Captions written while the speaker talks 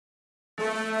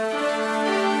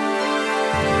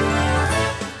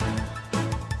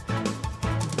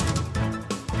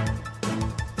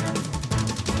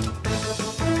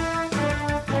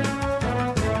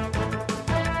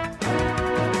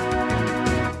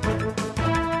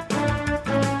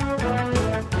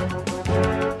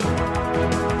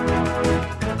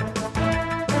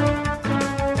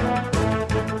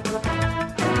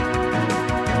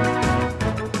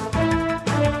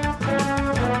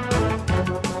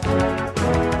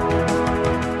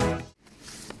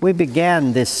We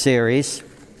began this series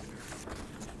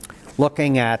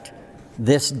looking at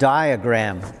this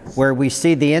diagram where we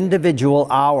see the individual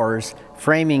hours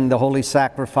framing the holy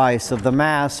sacrifice of the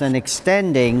Mass and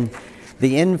extending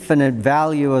the infinite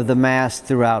value of the Mass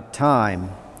throughout time.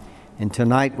 And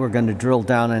tonight we're going to drill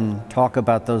down and talk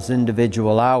about those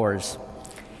individual hours.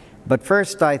 But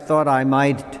first I thought I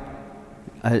might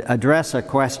address a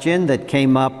question that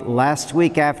came up last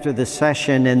week after the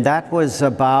session, and that was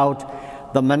about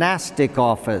the monastic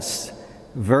office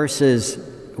versus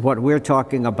what we're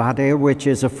talking about here, which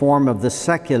is a form of the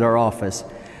secular office.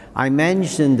 I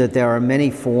mentioned that there are many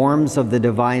forms of the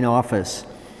divine office,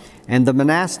 and the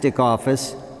monastic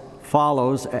office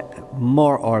follows,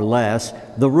 more or less,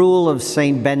 the rule of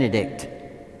Saint Benedict.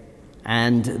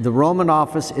 And the Roman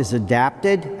office is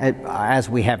adapted, as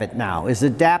we have it now, is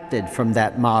adapted from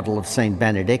that model of Saint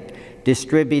Benedict,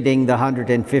 distributing the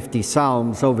 150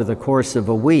 psalms over the course of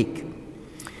a week.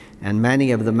 And many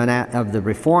of the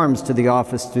reforms to the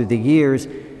office through the years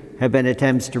have been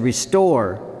attempts to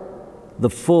restore the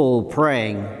full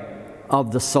praying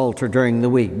of the Psalter during the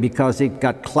week, because it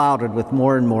got clouded with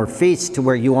more and more feasts to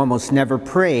where you almost never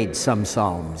prayed some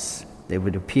psalms. They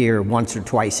would appear once or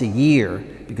twice a year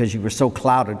because you were so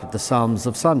clouded with the Psalms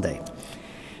of Sunday.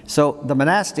 So the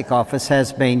monastic office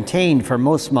has maintained for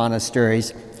most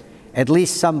monasteries at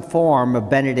least some form of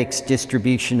Benedict's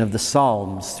distribution of the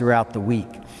Psalms throughout the week.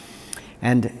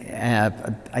 And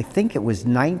I think it was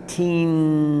I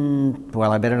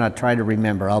better not try to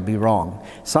remember, I'll be wrong.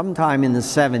 Sometime in the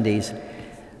 70s,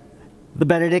 the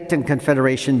Benedictine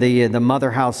Confederation, the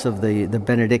mother house of the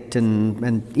Benedictine,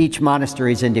 and each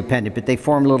monastery is independent, but they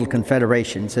form little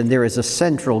confederations, and there is a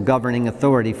central governing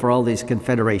authority for all these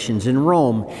confederations in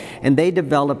Rome. And they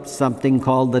developed something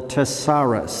called the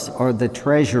Thesaurus, or the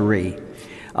treasury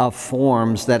of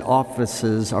forms that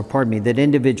that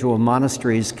individual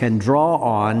monasteries can draw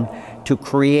on to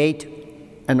create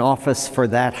an office for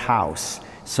that house.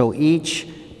 So each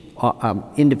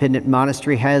independent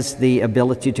monastery has the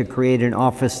ability to create an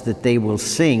office that they will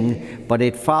sing, but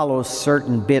it follows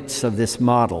certain bits of this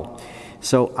model.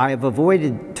 So I have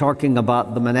avoided talking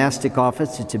about the monastic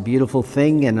office. It's a beautiful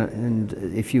thing, and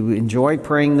if you enjoy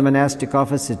praying the monastic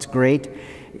office, it's great.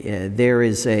 There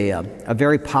is a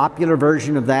very popular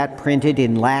version of that printed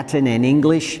in Latin and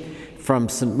English from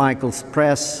St. Michael's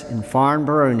Press in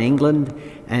Farnborough in England,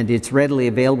 and it's readily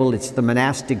available. It's the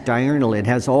monastic diurnal. It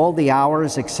has all the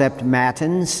hours except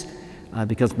matins,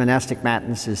 because monastic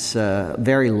matins is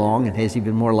very long. It has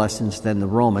even more lessons than the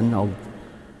Roman.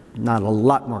 Not a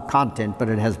lot more content, but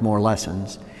it has more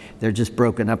lessons. They're just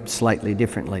broken up slightly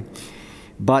differently.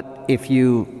 But if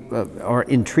you are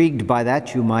intrigued by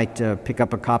that, you might pick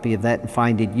up a copy of that and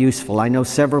find it useful. I know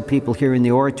several people here in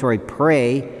the oratory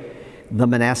pray the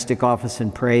monastic office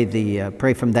and pray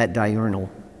from that diurnal.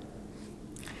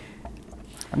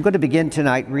 I'm going to begin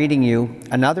tonight reading you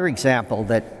another example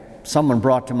that someone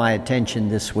brought to my attention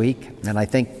this week, and I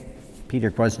think Peter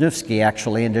Kwasniewski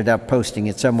actually ended up posting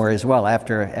it somewhere as well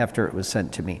after it was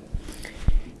sent to me.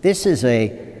 This is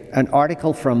an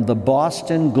article from the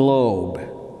Boston Globe.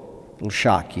 It'll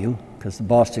shock you, because the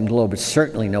Boston Globe is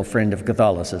certainly no friend of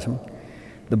Catholicism.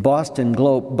 The Boston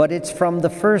Globe, but it's from the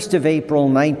 1st of April,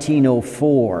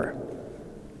 1904.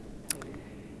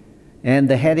 And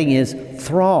the heading is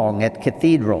Throng at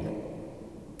Cathedral.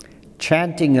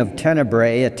 Chanting of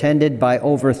Tenebrae attended by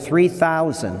over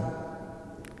 3,000.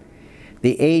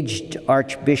 The aged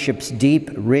Archbishop's deep,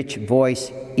 rich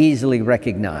voice easily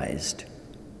recognized.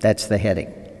 That's the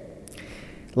heading.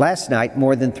 Last night,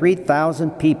 more than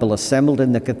 3,000 people assembled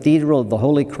in the Cathedral of the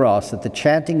Holy Cross at the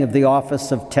chanting of the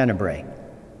office of Tenebrae.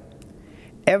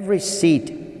 Every seat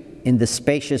in the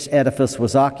spacious edifice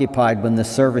was occupied when the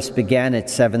service began at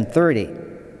 7:30.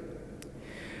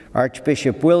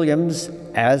 Archbishop Williams,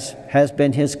 as has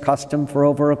been his custom for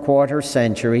over a quarter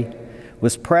century,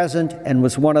 was present and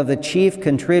was one of the chief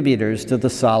contributors to the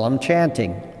solemn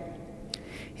chanting.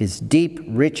 His deep,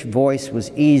 rich voice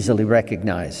was easily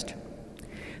recognized.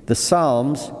 The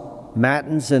psalms,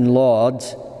 matins, and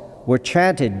lauds were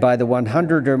chanted by the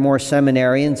 100 or more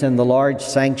seminarians and the large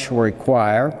sanctuary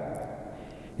choir,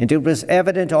 and it was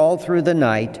evident all through the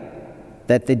night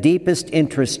that the deepest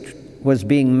interest was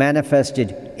being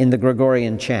manifested in the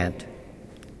Gregorian chant.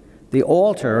 The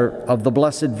altar of the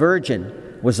Blessed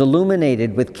Virgin was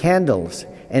illuminated with candles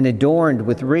and adorned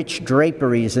with rich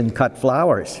draperies and cut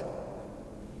flowers.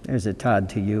 There's a Todd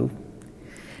to you.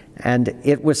 And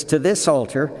it was to this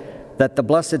altar that the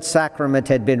Blessed Sacrament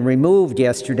had been removed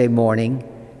yesterday morning,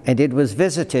 and it was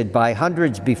visited by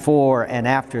hundreds before and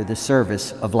after the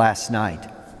service of last night.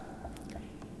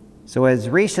 So as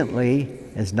recently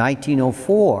as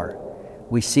 1904,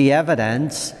 we see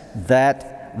evidence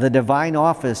that the divine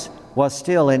office was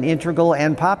still an integral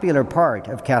and popular part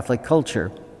of Catholic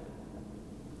culture.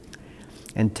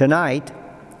 And tonight,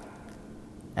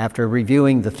 after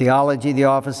reviewing the theology of the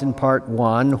office in part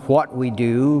 1, what we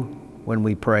do when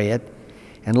we pray it,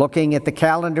 and looking at the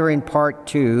calendar in part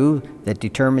 2 that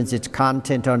determines its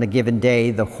content on a given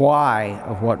day, the why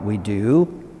of what we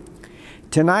do,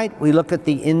 tonight we look at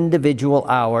the individual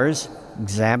hours,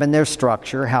 examine their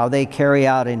structure, how they carry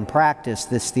out in practice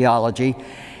this theology,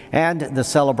 and the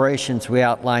celebrations we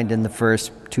outlined in the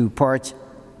first 2 parts,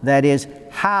 that is,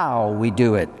 how we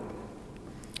do it.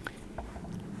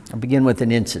 I'll begin with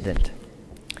an incident.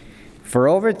 For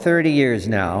over 30 years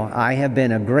now, I have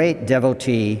been a great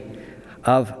devotee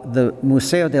of the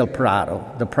Museo del Prado,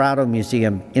 the Prado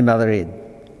Museum in Madrid.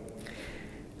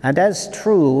 And as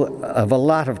true of a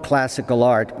lot of classical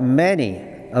art, many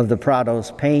of the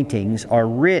Prado's paintings are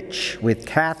rich with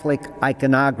Catholic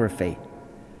iconography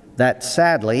that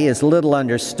sadly is little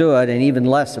understood and even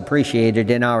less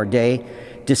appreciated in our day,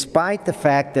 despite the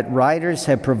fact that writers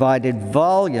have provided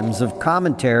volumes of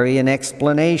commentary and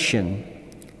explanation.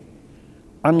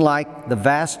 Unlike the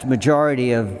vast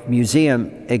majority of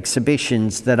museum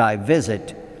exhibitions that I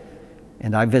visit,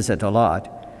 and I visit a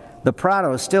lot, the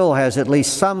Prado still has at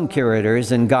least some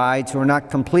curators and guides who are not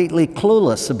completely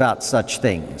clueless about such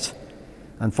things.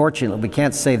 Unfortunately, we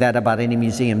can't say that about any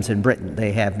museums in Britain.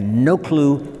 They have no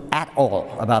clue at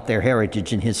all about their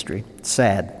heritage and history. It's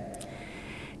sad.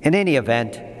 In any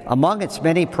event, among its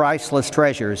many priceless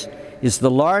treasures is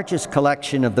the largest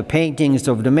collection of the paintings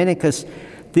of Dominicus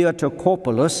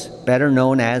Theotokopoulos, better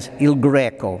known as Il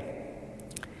Greco.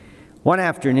 One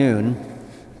afternoon,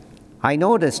 I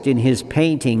noticed in his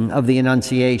painting of the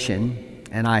Annunciation,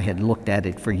 and I had looked at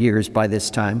it for years by this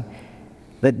time,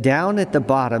 that down at the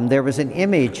bottom there was an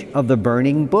image of the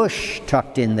burning bush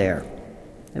tucked in there.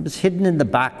 It was hidden in the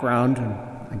background.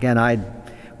 Again, I'd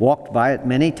walked by it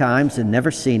many times and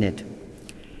never seen it.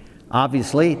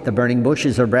 Obviously, the burning bush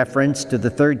is a reference to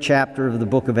the 3rd chapter of the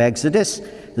book of Exodus,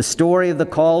 the story of the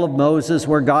call of Moses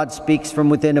where God speaks from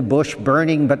within a bush,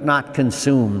 burning but not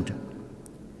consumed.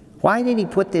 Why did he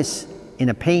put this in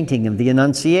a painting of the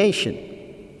Annunciation?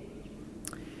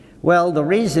 Well, the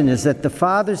reason is that the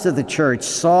fathers of the church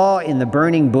saw in the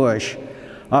burning bush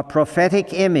a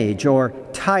prophetic image or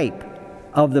type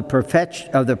of the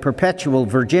perpetual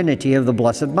virginity of the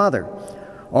Blessed Mother,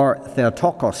 or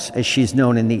Theotokos, as she's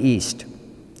known in the East.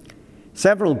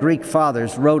 Several Greek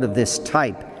fathers wrote of this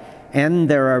type, and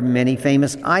there are many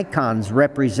famous icons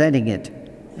representing it,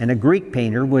 and a Greek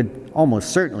painter would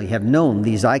almost certainly have known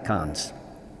these icons.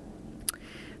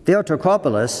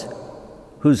 Theotokopoulos,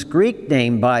 whose Greek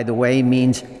name, by the way,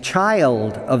 means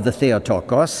child of the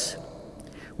Theotokos,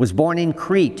 was born in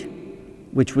Crete,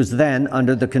 which was then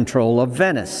under the control of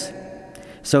Venice.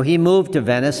 So he moved to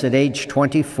Venice at age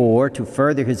 24 to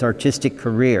further his artistic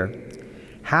career.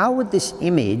 How would this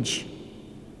image,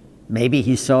 maybe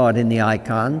he saw it in the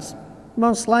icons,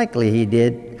 most likely he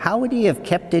did, how would he have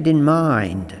kept it in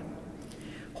mind?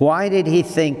 Why did he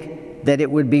think that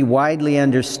it would be widely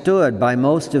understood by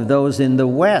most of those in the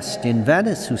West, in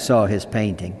Venice, who saw his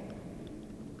painting?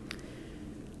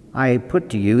 I put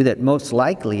to you that most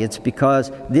likely it's because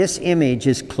this image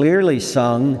is clearly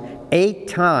sung 8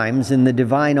 times in the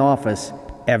divine office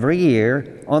every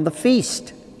year on the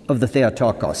feast of the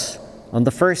Theotokos, on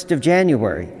the 1st of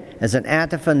January, as an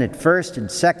antiphon at first and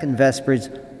second vespers,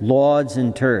 lauds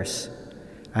and terce.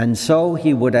 And so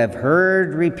he would have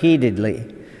heard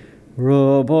repeatedly,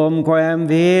 Rubum quem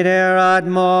viderat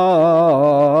Moises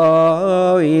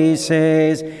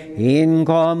in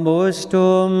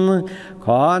combustum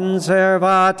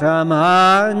conservatam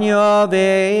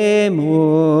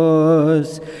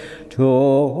agnovemus,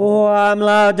 tuam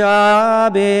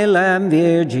laudabilem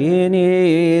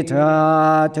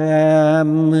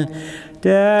virginitatem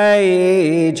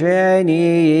Dei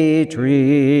genitrix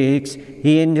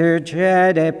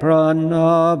intercede pro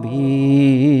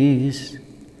nobis.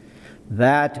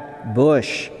 That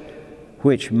bush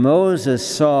which Moses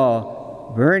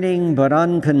saw burning but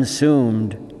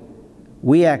unconsumed,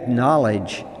 we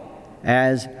acknowledge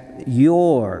as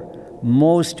your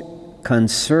most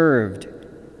conserved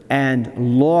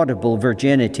and laudable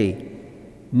virginity,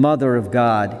 Mother of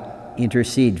God,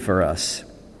 intercede for us.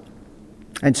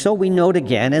 And so we note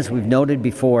again, as we've noted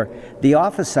before, the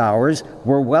office hours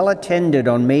were well attended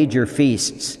on major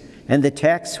feasts, and the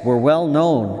texts were well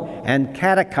known and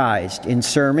catechized in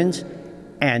sermons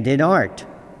and in art.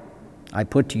 I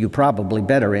put to you probably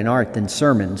better in art than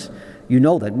sermons. You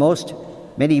know that most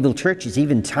medieval churches,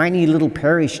 even tiny little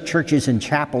parish churches and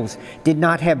chapels, did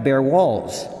not have bare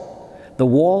walls. The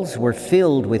walls were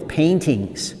filled with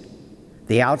paintings.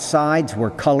 The outsides were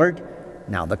colored.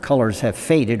 Now the colors have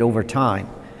faded over time,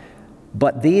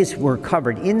 but these were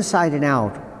covered inside and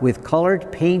out with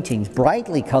colored paintings,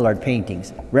 brightly colored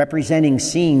paintings, representing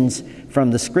scenes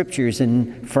from the scriptures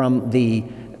and from the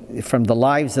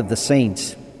lives of the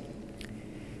saints.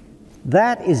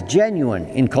 That is genuine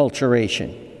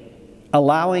enculturation,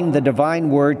 allowing the divine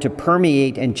word to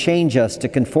permeate and change us to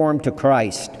conform to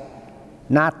Christ,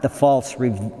 not the false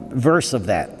reverse of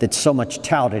that that's so much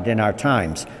touted in our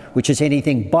times, which is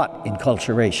anything but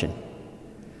enculturation.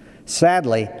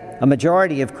 Sadly, a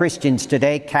majority of Christians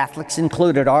today, Catholics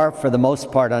included, are, for the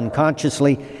most part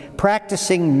unconsciously,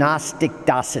 practicing Gnostic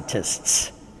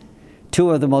Docetists,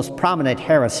 two of the most prominent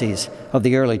heresies of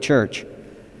the early church.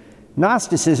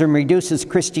 Gnosticism reduces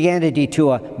Christianity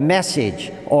to a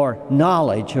message or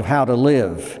knowledge of how to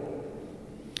live.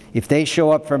 If they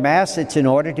show up for Mass, it's in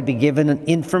order to be given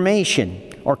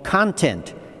information or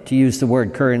content, to use the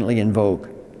word currently in vogue.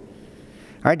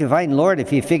 Our divine Lord, if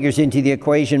he figures into the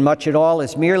equation much at all,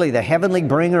 is merely the heavenly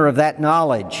bringer of that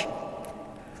knowledge.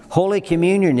 Holy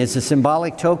Communion is a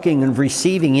symbolic token of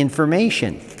receiving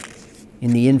information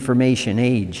in the information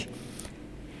age.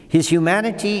 His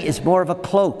humanity is more of a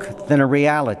cloak than a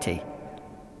reality,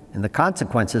 and the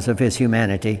consequences of his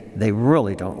humanity they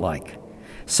really don't like.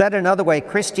 Said another way,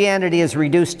 Christianity is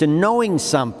reduced to knowing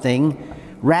something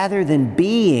rather than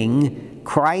being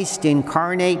Christ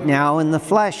incarnate now in the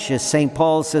flesh, as St.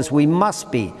 Paul says we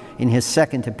must be in his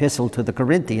second epistle to the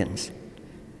Corinthians.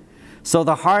 So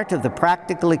the heart of the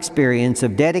practical experience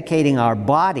of dedicating our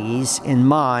bodies and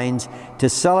minds to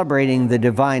celebrating the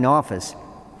divine office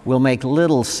will make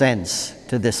little sense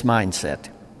to this mindset.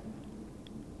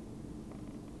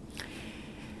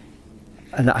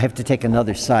 And I have to take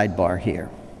another sidebar here.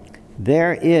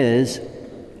 There is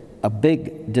a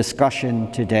big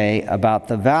discussion today about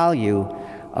the value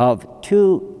of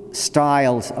two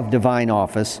styles of divine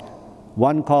office,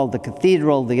 one called the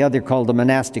cathedral, the other called the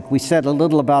monastic. We said a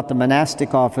little about the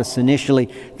monastic office initially.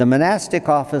 The monastic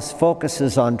office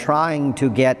focuses on trying to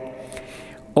get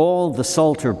all the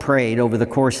Psalter prayed over the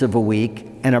course of a week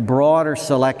and a broader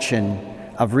selection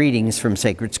of readings from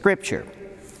sacred scripture.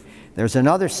 There's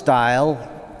another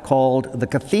style called the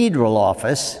cathedral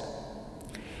office,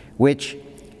 which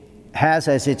has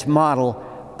as its model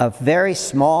a very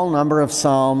small number of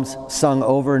psalms sung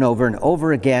over and over and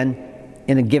over again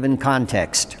in a given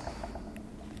context.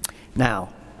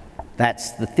 Now,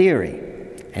 that's the theory,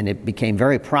 and it became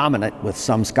very prominent with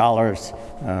some scholars,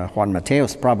 Juan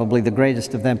Mateos probably the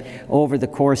greatest of them, over the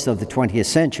course of the 20th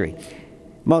century.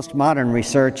 Most modern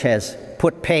research has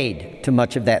put paid to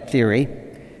much of that theory,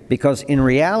 because in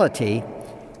reality,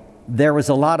 there was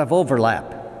a lot of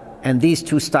overlap, and these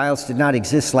two styles did not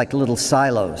exist like little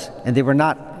silos, and they were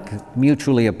not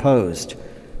mutually opposed.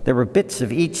 There were bits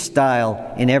of each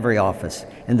style in every office,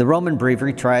 and the Roman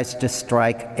Breviary tries to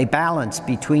strike a balance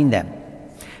between them,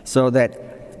 so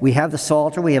that we have the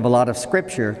Psalter, we have a lot of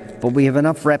scripture, but we have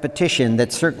enough repetition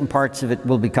that certain parts of it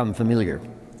will become familiar.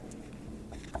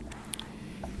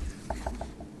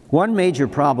 One major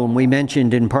problem we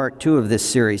mentioned in part 2 of this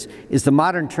series is the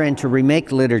modern trend to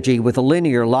remake liturgy with a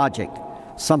linear logic,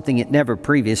 something it never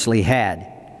previously had.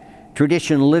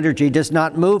 Traditional liturgy does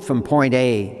not move from point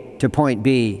A to point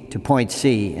B to point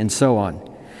C, and so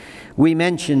on. We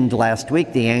mentioned last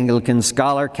week the Anglican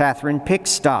scholar Catherine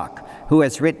Pickstock, who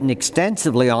has written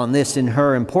extensively on this in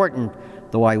her important,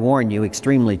 though I warn you,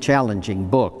 extremely challenging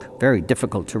book, very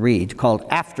difficult to read, called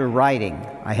After Writing.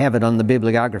 I have it on the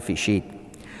bibliography sheet.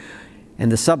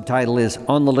 And the subtitle is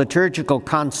On the Liturgical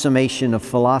Consummation of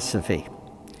Philosophy.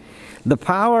 The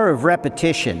power of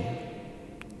repetition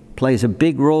plays a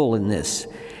big role in this.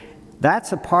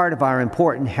 That's a part of our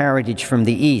important heritage from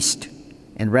the East,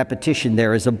 and repetition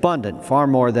there is abundant, far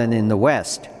more than in the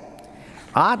West.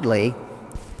 Oddly,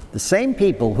 the same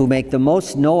people who make the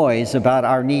most noise about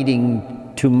our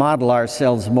needing to model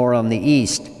ourselves more on the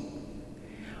East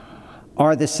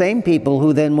are the same people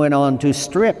who then went on to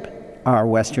strip our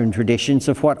Western traditions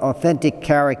of what authentic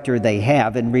character they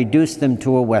have and reduce them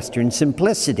to a Western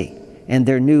simplicity and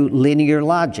their new linear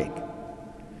logic.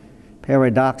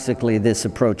 Paradoxically, this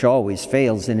approach always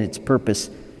fails in its purpose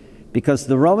because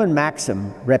the Roman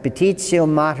maxim, repetitio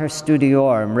mater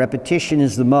studiorum, repetition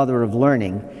is the mother of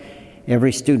learning.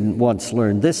 Every student once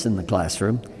learned this in the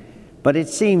classroom, but it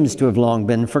seems to have long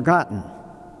been forgotten.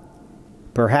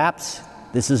 Perhaps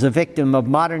this is a victim of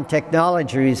modern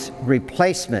technology's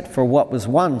replacement for what was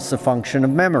once a function of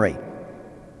memory.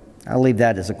 I'll leave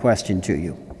that as a question to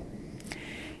you.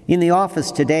 In the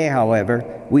office today,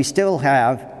 however, we still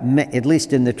have, at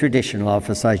least in the traditional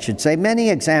office, I should say, many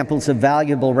examples of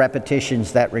valuable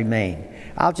repetitions that remain.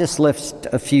 I'll just list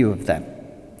a few of them.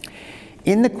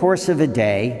 In the course of a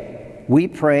day, we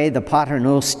pray the Pater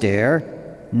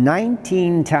Noster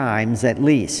 19 times at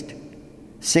least,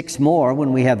 6 more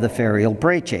when we have the ferial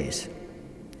preces.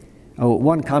 Oh,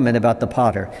 one comment about the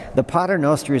Pater. The Pater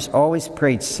Noster is always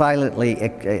prayed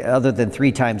silently other than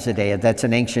 3 times a day. That's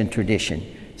an ancient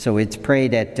tradition. So it's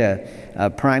prayed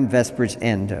at prime vespers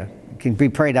and can be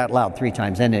prayed out loud 3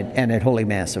 times, and at Holy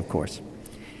Mass, of course.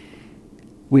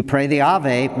 We pray the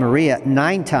Ave Maria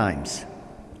 9 times,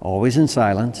 always in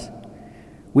silence.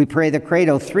 We pray the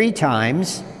Credo 3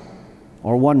 times,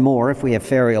 or 1 more if we have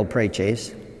ferial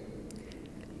preces.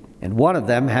 And one of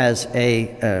them has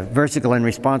a versicle and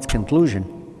response conclusion.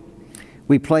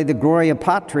 We play the Gloria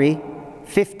Patri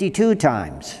 52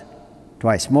 times,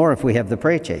 twice more if we have the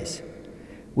preces.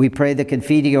 We pray the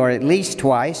Confiteor at least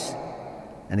twice,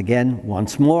 and again,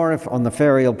 once more if on the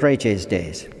ferial preces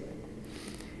days.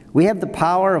 We have the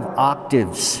power of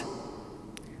octaves.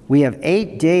 We have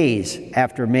 8 days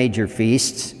after major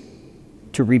feasts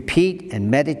to repeat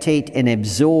and meditate and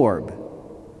absorb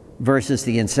versus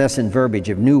the incessant verbiage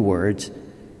of new words.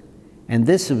 And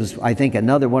this was, I think,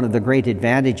 another one of the great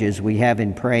advantages we have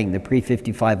in praying the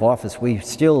pre-55 office. We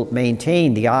still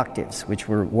maintain the octaves, which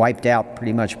were wiped out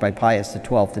pretty much by Pius XII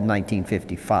in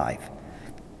 1955.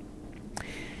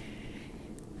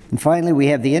 And finally, we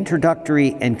have the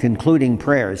introductory and concluding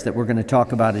prayers that we're going to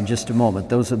talk about in just a moment.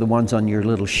 Those are the ones on your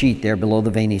little sheet there below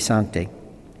the Veni Sancte.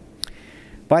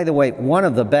 By the way, one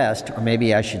of the best, or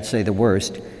maybe I should say the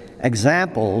worst,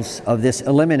 examples of this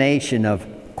elimination of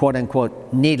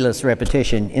quote-unquote needless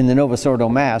repetition in the Novus Ordo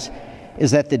Mass is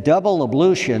that the double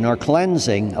ablution or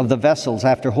cleansing of the vessels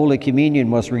after Holy Communion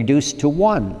was reduced to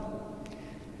 1.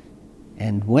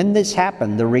 And when this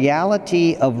happened, the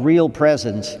reality of real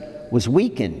presence was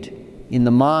weakened in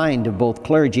the mind of both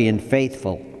clergy and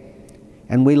faithful,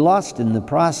 and we lost in the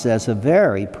process a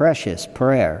very precious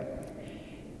prayer.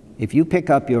 If you pick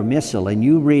up your missal and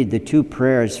you read the 2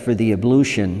 prayers for the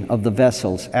ablution of the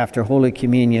vessels after Holy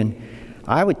Communion,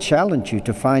 I would challenge you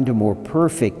to find a more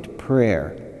perfect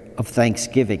prayer of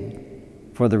thanksgiving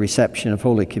for the reception of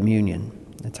Holy Communion.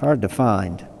 It's hard to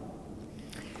find.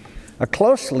 A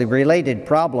closely related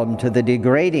problem to the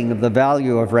degrading of the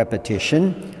value of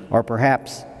repetition, or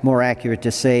perhaps more accurate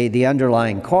to say the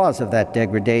underlying cause of that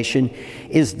degradation,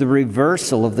 is the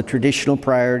reversal of the traditional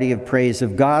priority of praise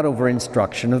of God over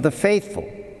instruction of the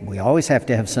faithful. We always have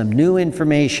to have some new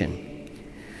information.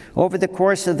 Over the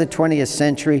course of the 20th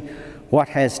century, what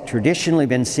has traditionally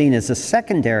been seen as a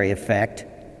secondary effect,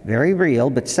 very real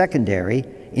but secondary,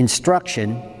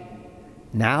 instruction,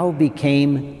 now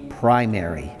became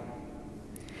primary.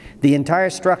 The entire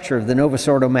structure of the Novus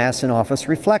Ordo Mass and Office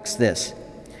reflects this,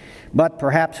 but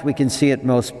perhaps we can see it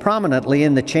most prominently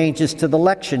in the changes to the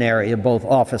lectionary of both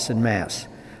Office and Mass,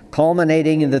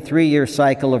 culminating in the 3-year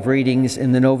cycle of readings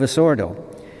in the Novus Ordo,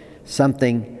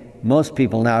 something most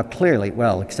people now clearly,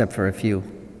 well, except for a few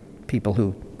people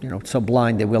who, so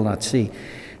blind they will not see,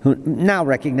 who now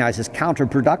recognize as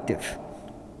counterproductive.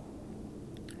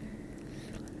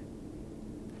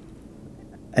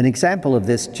 An example of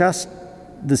this, just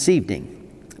this evening,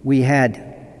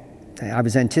 I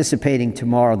was anticipating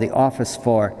tomorrow the office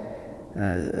for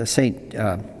St.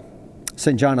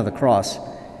 John of the Cross,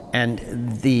 and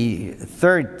the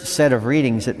 3rd set of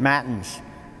readings at Matins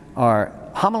are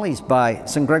homilies by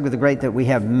St. Gregory the Great that we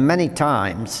have many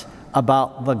times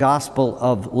about the gospel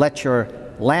of let your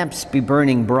lamps be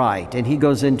burning bright, and he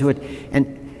goes into it.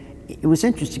 And it was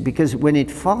interesting because when it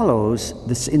follows,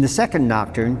 in the 2nd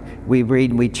nocturne,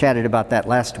 we chatted about that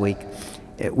last week,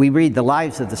 we read the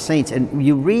lives of the saints, and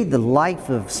you read the life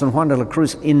of San Juan de la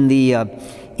Cruz in the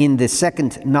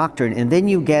 2nd nocturne, and then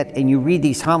you read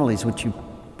these homilies, which you've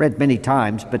read many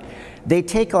times, but they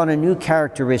take on a new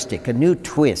characteristic, a new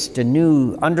twist, a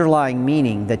new underlying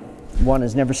meaning that one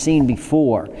has never seen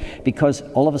before, because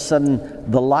all of a sudden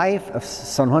the life of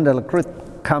San Juan de la Cruz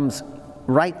comes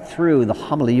right through the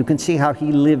homily. You can see how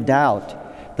he lived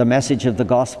out the message of the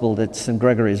gospel that St.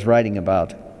 Gregory is writing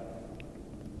about.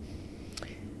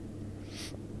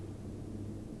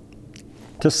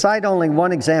 To cite only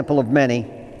one example of many,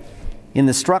 in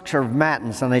the structure of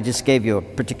matins, and I just gave you a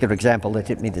particular example that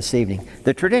hit me this evening,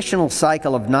 the traditional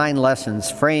cycle of 9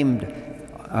 lessons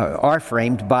are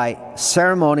framed by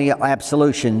ceremonial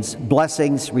absolutions,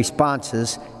 blessings,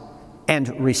 responses, and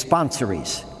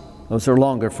responsories. Those are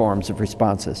longer forms of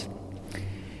responses.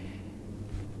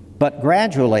 But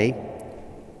gradually,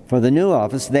 for the new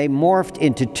office, they morphed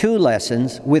into 2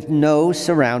 lessons with no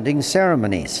surrounding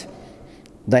ceremonies.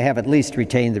 They have at least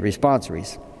retained the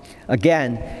responsories.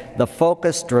 Again, the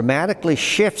focus dramatically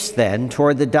shifts then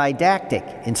toward the didactic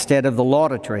instead of the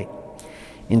laudatory,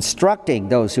 instructing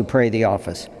those who pray the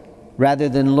office, rather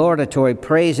than laudatory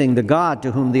praising the God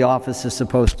to whom the office is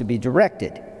supposed to be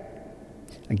directed.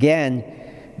 Again,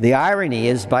 the irony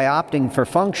is by opting for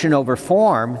function over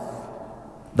form,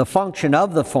 the function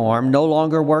of the form no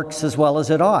longer works as well as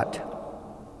it ought.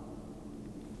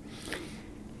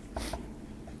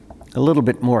 A little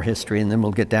bit more history, and then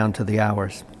we'll get down to the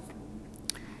hours.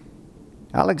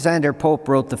 Alexander Pope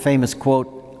wrote the famous quote,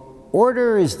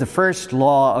 "Order is the first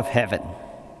law of heaven."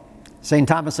 St.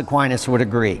 Thomas Aquinas would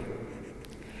agree.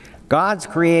 God's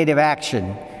creative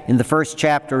action in the first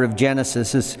chapter of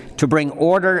Genesis is to bring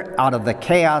order out of the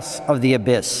chaos of the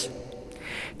abyss,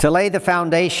 to lay the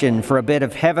foundation for a bit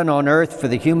of heaven on earth for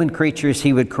the human creatures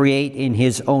he would create in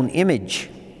his own image.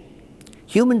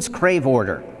 Humans crave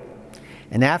order,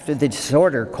 and after the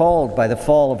disorder caused by the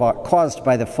fall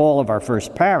of our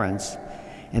first parents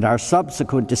and our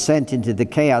subsequent descent into the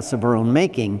chaos of our own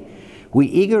making, we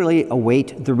eagerly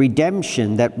await the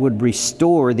redemption that would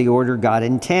restore the order God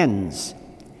intends.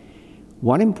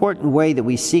 One important way that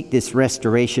we seek this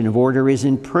restoration of order is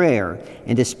in prayer,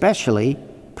 and especially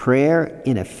prayer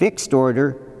in a fixed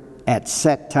order at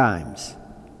set times.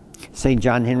 St.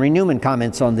 John Henry Newman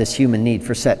comments on this human need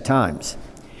for set times.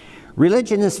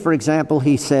 Religionists, for example,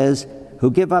 he says,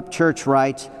 who give up church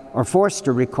rites are forced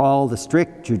to recall the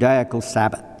strict Judaical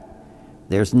Sabbath.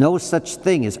 There's no such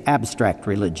thing as abstract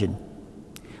religion.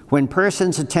 When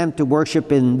persons attempt to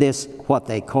worship in this, what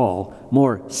they call,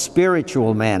 more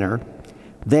spiritual manner,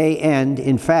 they end,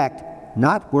 in fact,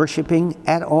 not worshiping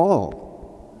at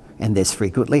all. And this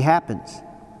frequently happens.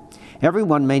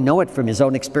 Everyone may know it from his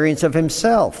own experience of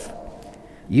himself.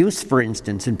 Youths, for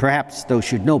instance, and perhaps those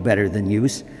should know better than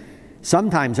youths,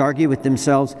 sometimes argue with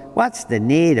themselves, what's the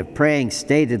need of praying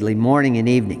statedly morning and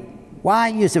evening? Why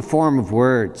use a form of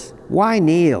words? Why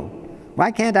kneel?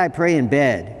 Why can't I pray in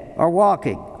bed, or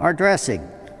walking, or dressing?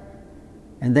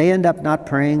 And they end up not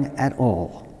praying at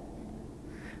all.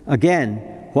 Again,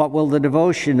 what will the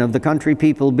devotion of the country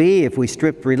people be if we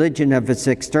strip religion of its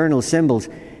external symbols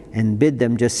and bid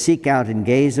them just seek out and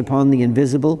gaze upon the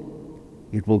invisible?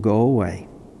 It will go away.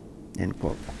 End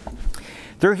quote.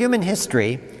 Through human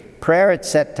history, prayer at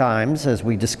set times, as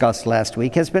we discussed last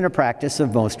week, has been a practice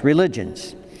of most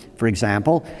religions. For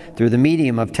example, through the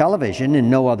medium of television,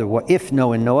 in no other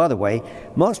way,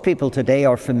 most people today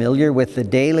are familiar with the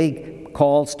daily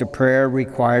calls to prayer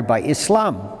required by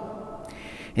Islam.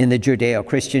 In the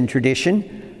Judeo-Christian tradition,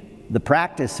 the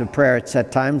practice of prayer at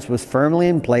set times was firmly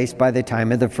in place by the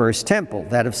time of the first temple,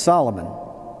 that of Solomon.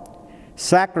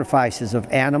 Sacrifices of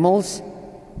animals,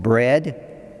 bread,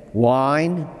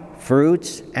 wine,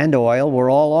 fruits, and oil were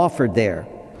all offered there,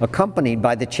 accompanied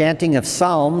by the chanting of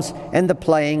psalms and the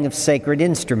playing of sacred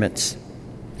instruments.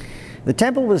 The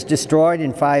temple was destroyed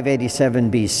in 587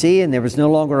 BC, and there was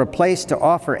no longer a place to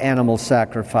offer animal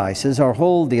sacrifices or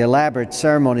hold the elaborate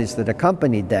ceremonies that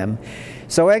accompanied them.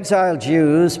 So exiled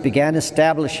Jews began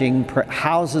establishing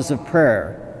houses of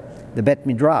prayer, the Bet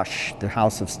Midrash, the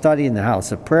house of study and the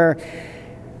house of prayer,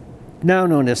 now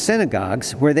known as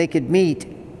synagogues, where they could meet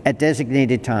at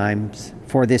designated times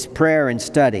for this prayer and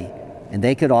study. And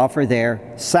they could offer their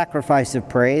sacrifice of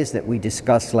praise that we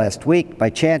discussed last week by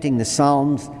chanting the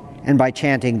Psalms and by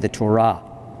chanting the Torah.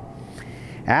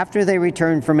 After they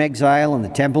returned from exile and the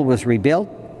temple was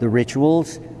rebuilt, the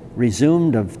rituals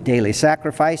resumed of daily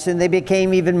sacrifice, and they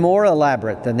became even more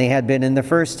elaborate than they had been in the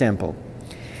first temple.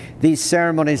 These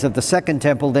ceremonies of the second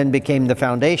temple then became the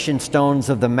foundation stones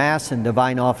of the Mass and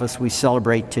divine office we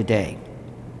celebrate today.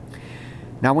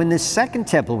 Now, when this second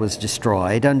temple was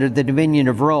destroyed under the dominion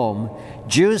of Rome,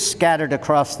 Jews scattered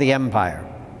across the empire.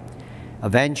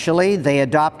 Eventually, they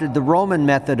adopted the Roman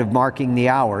method of marking the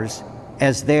hours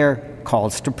as their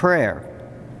calls to prayer.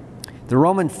 The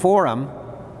Roman Forum,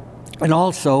 and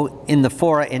also in the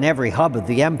fora in every hub of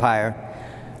the empire,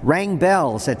 rang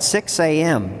bells at 6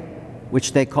 a.m.,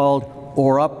 which they called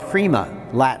ora prima,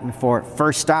 Latin for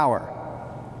first hour,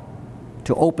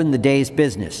 to open the day's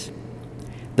business.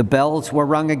 The bells were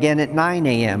rung again at 9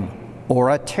 a.m.,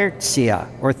 ora tertia,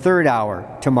 or third hour,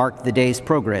 to mark the day's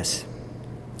progress.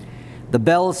 The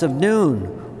bells of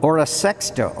noon, or a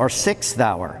sexta, or sixth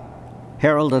hour,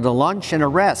 heralded a lunch and a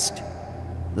rest.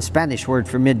 The Spanish word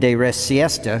for midday rest,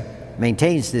 siesta,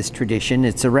 maintains this tradition.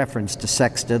 It's a reference to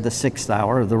sexta, the sixth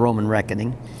hour of the Roman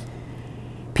reckoning.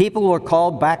 People were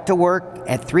called back to work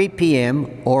at 3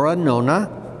 p.m. or a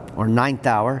nona, or ninth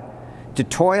hour, to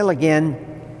toil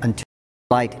again until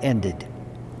light ended.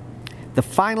 The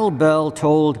final bell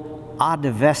tolled ad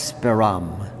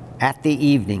vesperam, at the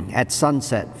evening, at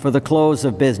sunset, for the close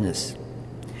of business.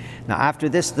 Now after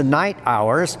this, the night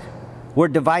hours were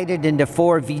divided into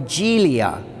 4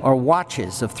 vigilia, or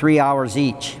watches of 3 hours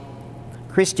each.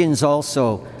 Christians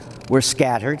also were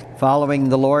scattered, following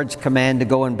the Lord's command to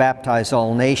go and baptize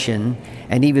all nations,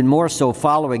 and even more so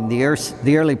following the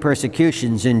early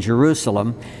persecutions in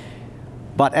Jerusalem.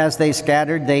 But as they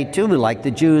scattered, they too, like the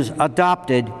Jews,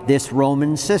 adopted this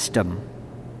Roman system.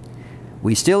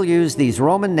 We still use these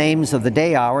Roman names of the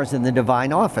day hours in the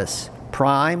divine office: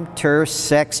 prime, terce,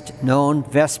 sext, none,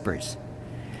 vespers.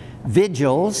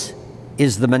 Vigils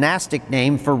is the monastic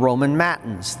name for Roman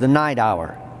matins, the night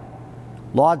hour.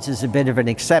 Lauds is a bit of an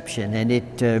exception, and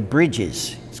it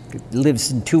bridges, it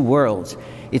lives in 2 worlds.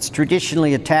 It's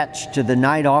traditionally attached to the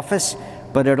night office,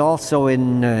 but it also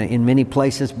in many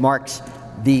places marks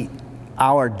the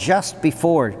hour just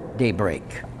before daybreak.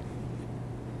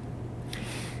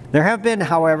 There have been,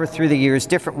 however, through the years,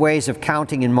 different ways of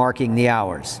counting and marking the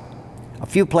hours. A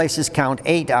few places count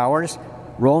 8 hours.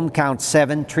 Rome counts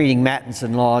 7, treating matins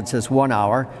and lauds as 1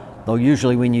 hour, though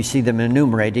usually when you see them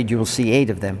enumerated, you will see 8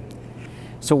 of them.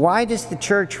 So why does the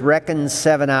church reckon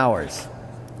 7 hours?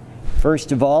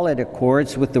 First of all, it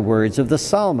accords with the words of the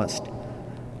psalmist.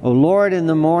 O Lord, in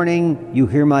the morning you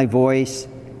hear my voice,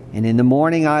 and in the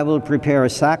morning I will prepare a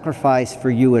sacrifice for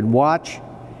you and watch,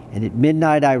 and at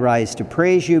midnight I rise to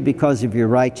praise you because of your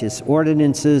righteous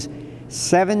ordinances.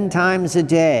 7 times a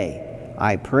day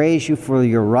I praise you for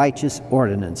your righteous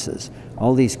ordinances.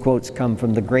 All these quotes come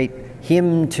from the great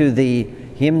hymn to the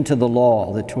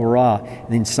law, the Torah,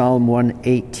 in Psalm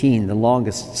 118, the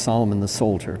longest psalm in the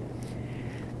Psalter.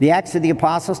 The Acts of the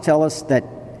Apostles tell us that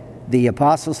the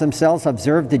apostles themselves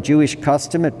observed the Jewish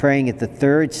custom at praying at the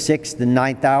 3rd, 6th, and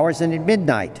 9th hours and at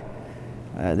midnight.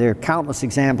 There are countless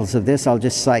examples of this. I'll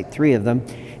just cite 3 of them.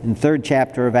 In the 3rd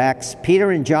chapter of Acts, Peter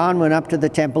and John went up to the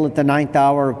temple at the 9th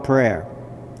hour of prayer.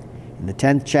 In the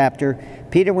 10th chapter,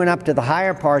 Peter went up to the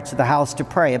higher parts of the house to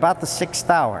pray, about the 6th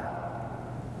hour.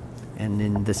 And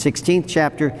in the 16th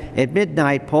chapter, at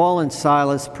midnight, Paul and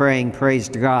Silas praying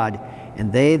praised God,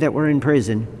 and they that were in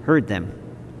prison heard them.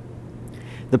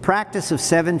 The practice of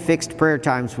 7 fixed prayer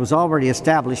times was already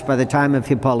established by the time of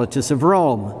Hippolytus of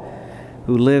Rome,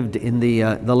 who lived in the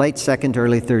late 2nd,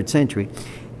 early 3rd century.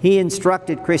 He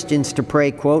instructed Christians to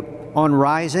pray, quote, on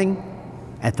rising,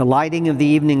 at the lighting of the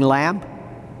evening lamp,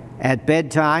 at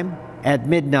bedtime, at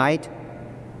midnight,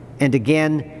 and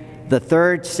again the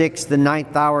 3rd, 6th, and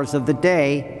 9th hours of the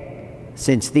day,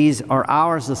 since these are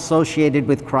hours associated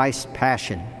with Christ's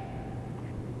passion.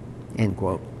 End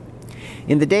quote.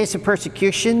 In the days of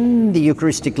persecution, the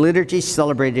Eucharistic liturgy,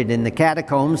 celebrated in the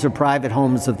catacombs or private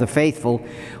homes of the faithful,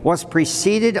 was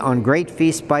preceded on great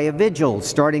feasts by a vigil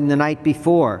starting the night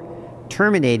before,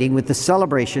 terminating with the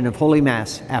celebration of Holy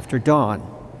Mass after dawn.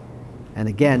 And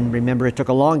again, remember, it took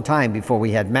a long time before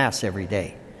we had Mass every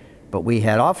day. But we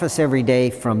had office every day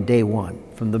from day one,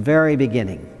 from the very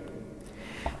beginning.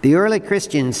 The early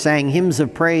Christians sang hymns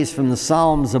of praise from the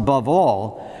Psalms above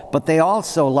all, but they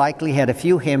also likely had a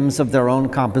few hymns of their own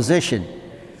composition.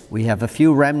 We have a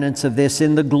few remnants of this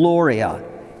in the Gloria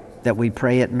that we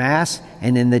pray at Mass,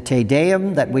 and in the Te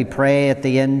Deum that we pray at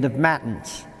the end of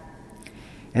Matins.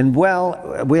 And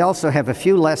we also have a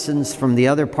few lessons from the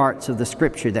other parts of the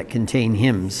Scripture that contain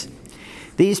hymns.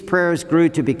 These prayers grew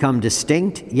to become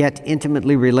distinct, yet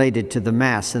intimately related to the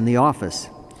Mass and the office.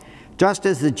 Just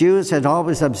as the Jews had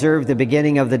always observed the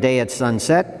beginning of the day at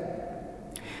sunset,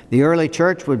 the early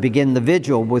church would begin the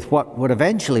vigil with what would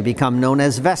eventually become known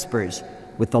as Vespers,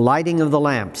 with the lighting of the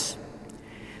lamps.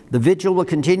 The vigil will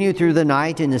continue through the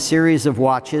night in a series of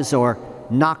watches, or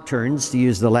nocturnes, to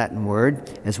use the Latin word,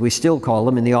 as we still call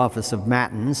them in the office of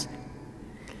Matins,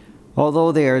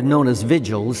 although they are known as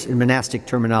vigils in monastic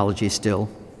terminology still.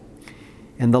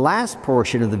 And the last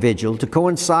portion of the vigil, to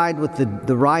coincide with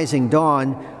the rising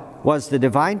dawn, was the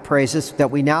divine praises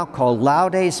that we now call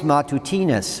laudes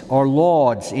matutinas, or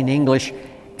lauds in English,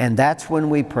 and that's when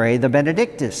we pray the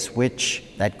Benedictus, which,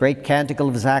 that great canticle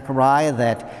of Zechariah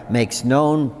that makes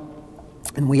known,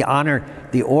 and we honor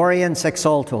the Oriens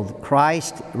Exalto,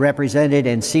 Christ represented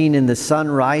and seen in the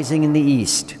sun rising in the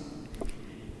east.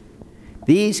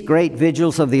 These great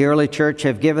vigils of the early church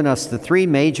have given us the three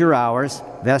major hours,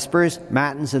 Vespers,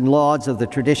 Matins, and Lauds of the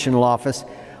traditional office,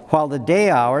 while the day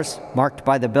hours, marked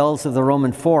by the bells of the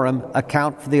Roman Forum,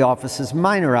 account for the office's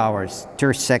minor hours,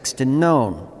 Terce, Sext, and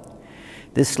None.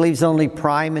 This leaves only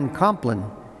Prime and Compline,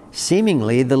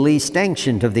 seemingly the least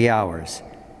ancient of the hours.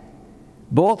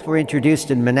 Both were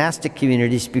introduced in monastic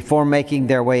communities before making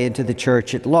their way into the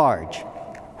church at large,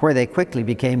 where they quickly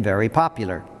became very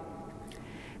popular.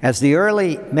 As the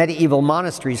early medieval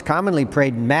monasteries commonly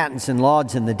prayed Matins and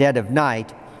Lauds in the dead of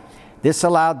night, this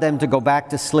allowed them to go back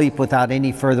to sleep without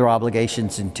any further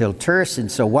obligations until Terce,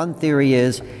 and so one theory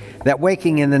is that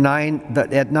waking at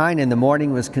 9 in the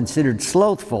morning was considered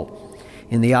slothful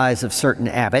in the eyes of certain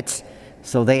abbots,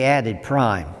 so they added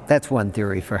Prime. That's one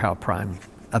theory for how Prime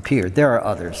appeared. There are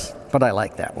others, but I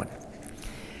like that one.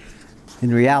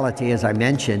 In reality, as I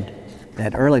mentioned,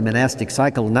 that early monastic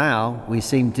cycle now, we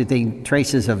seem to think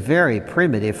traces a very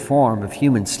primitive form of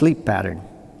human sleep pattern.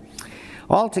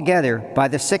 Altogether, by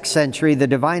the 6th century, the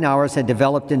divine hours had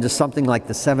developed into something like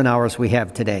the 7 hours we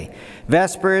have today.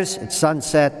 Vespers at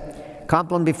sunset,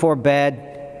 Compline before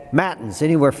bed, Matins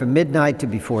anywhere from midnight to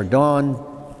before dawn,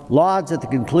 Lauds at the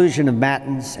conclusion of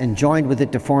Matins and joined with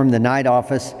it to form the night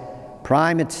office,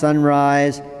 Prime at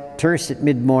sunrise, Terce at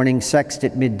mid-morning, Sext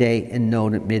at midday, and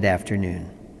None at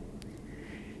mid-afternoon.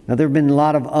 Now, there have been a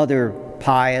lot of other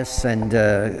pious and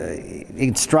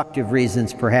instructive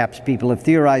reasons, perhaps. People have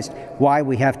theorized why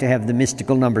we have to have the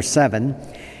mystical number 7.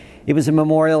 It was a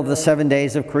memorial of the 7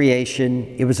 days of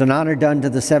creation. It was an honor done to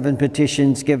the 7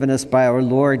 petitions given us by our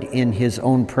Lord in his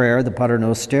own prayer, the Pater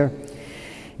Noster.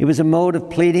 It was a mode of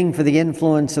pleading for the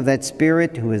influence of that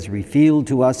Spirit who is revealed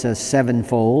to us as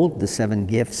sevenfold, the 7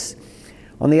 gifts.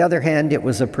 On the other hand, it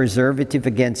was a preservative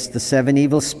against the 7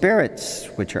 evil spirits,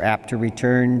 which are apt to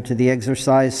return to the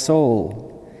exorcised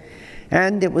soul.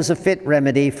 And it was a fit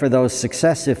remedy for those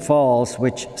successive falls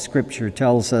which Scripture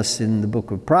tells us in the book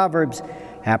of Proverbs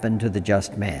happened to the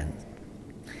just man.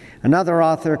 Another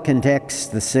author connects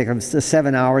the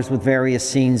 7 hours with various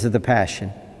scenes of the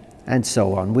Passion, and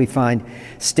so on. We find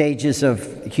stages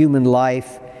of human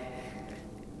life.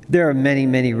 There are many,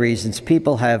 many reasons.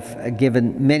 People have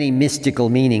given many mystical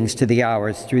meanings to the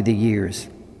hours through the years.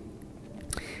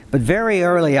 But very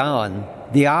early on,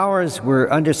 the hours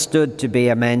were understood to be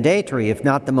a mandatory, if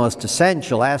not the most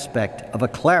essential, aspect of a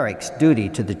cleric's duty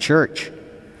to the church.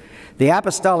 The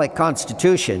Apostolic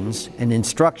Constitutions, an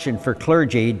instruction for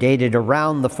clergy dated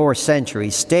around the 4th century,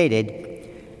 stated,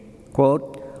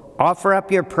 quote, "Offer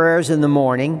up your prayers in the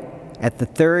morning, at the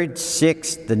 3rd,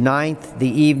 6th, the 9th,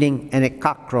 the evening, and at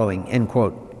cock-crowing," end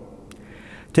quote.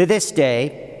 To this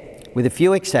day, with a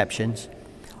few exceptions,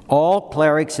 all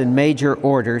clerics and major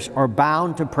orders are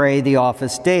bound to pray the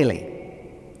office daily.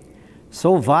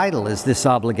 So vital is this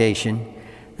obligation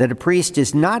that a priest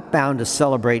is not bound to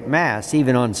celebrate Mass,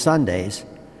 even on Sundays,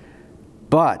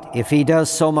 but if he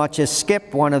does so much as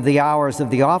skip one of the hours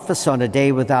of the office on a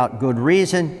day without good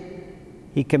reason,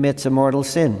 he commits a mortal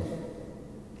sin.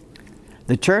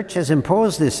 The Church has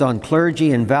imposed this on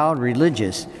clergy and vowed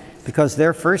religious because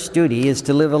their first duty is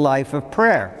to live a life of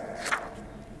prayer.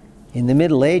 In the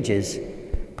Middle Ages,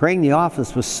 praying the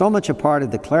office was so much a part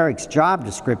of the cleric's job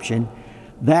description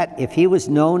that if he was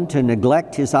known to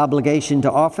neglect his obligation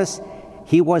to office,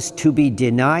 he was to be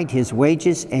denied his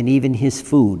wages and even his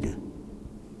food.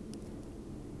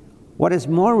 What is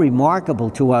more remarkable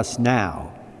to us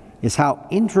now is how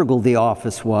integral the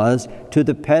office was to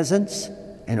the peasants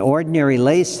and ordinary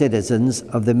lay citizens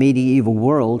of the medieval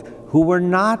world who were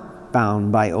not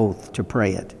bound by oath to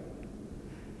pray it.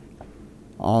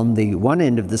 On the one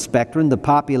end of the spectrum, the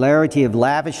popularity of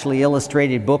lavishly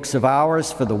illustrated books of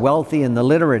hours for the wealthy and the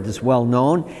literate is well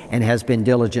known and has been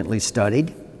diligently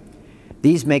studied.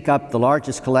 These make up the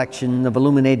largest collection of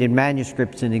illuminated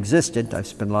manuscripts in existence. I've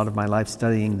spent a lot of my life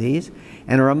studying these,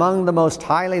 and are among the most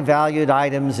highly valued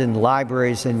items in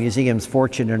libraries and museums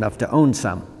fortunate enough to own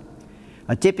some.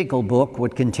 A typical book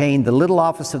would contain the Little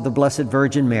Office of the Blessed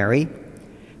Virgin Mary,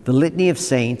 the Litany of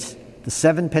Saints, the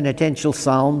 7 penitential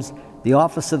psalms, the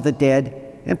Office of the Dead,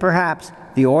 and perhaps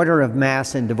the order of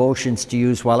Mass and devotions to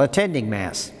use while attending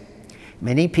Mass.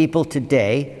 Many people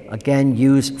today, again,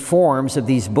 use forms of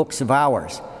these books of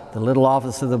hours. The Little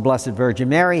Office of the Blessed Virgin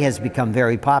Mary has become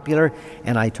very popular,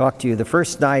 and I talked to you the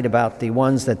first night about the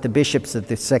ones that the bishops at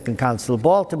the Second Council of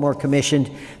Baltimore commissioned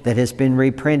that has been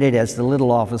reprinted as the Little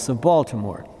Office of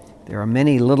Baltimore. There are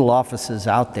many little offices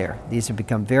out there. These have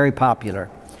become very popular.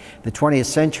 The 20th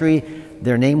century,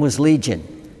 their name was Legion.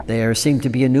 There seemed to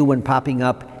be a new one popping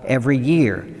up every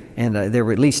year. And there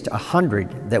were at least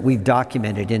 100 that we've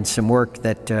documented in some work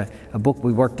that, a book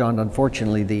we worked on.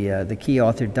 Unfortunately, the key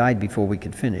author died before we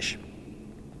could finish.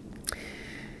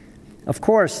 Of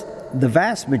course, the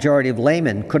vast majority of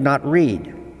laymen could not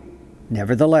read.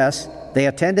 Nevertheless, they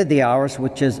attended the hours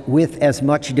with as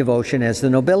much devotion as the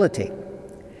nobility.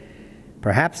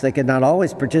 Perhaps they could not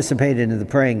always participate in the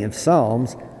praying of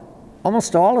psalms.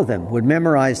 Almost all of them would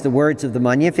memorize the words of the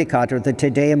Magnificat or the Te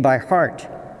Deum by heart,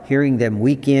 hearing them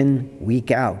week in, week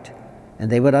out,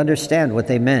 and they would understand what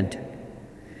they meant.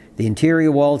 The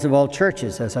interior walls of all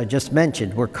churches, as I just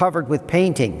mentioned, were covered with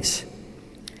paintings.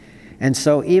 And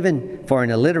so even for an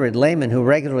illiterate layman who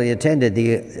regularly attended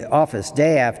the office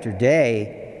day after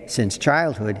day since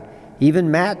childhood, even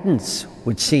matins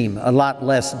would seem a lot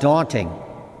less daunting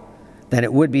than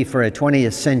it would be for a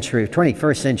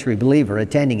 21st century believer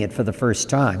attending it for the first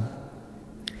time.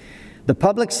 The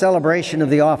public celebration of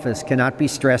the office cannot be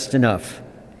stressed enough.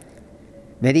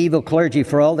 Medieval clergy,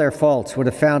 for all their faults, would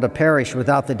have found a parish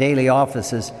without the daily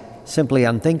offices simply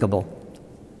unthinkable.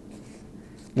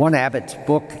 One abbot's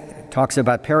book talks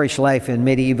about parish life in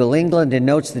medieval England and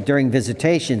notes that during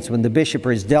visitations, when the bishop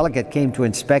or his delegate came to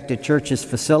inspect a church's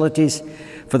facilities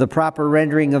for the proper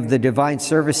rendering of the divine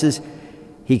services,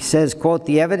 he says, quote,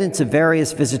 "The evidence of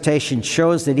various visitations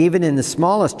shows that even in the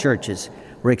smallest churches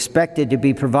were expected to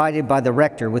be provided by the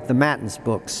rector with the matins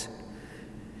books."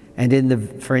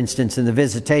 And for instance, in the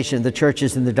visitation of the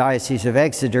churches in the Diocese of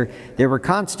Exeter, there were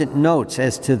constant notes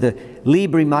as to the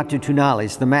Libri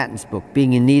Matutinales, the matins book,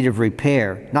 being in need of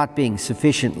repair, not being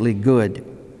sufficiently good.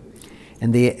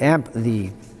 And the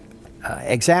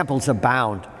examples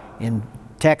abound in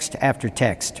text after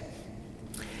text.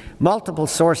 Multiple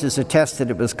sources attest that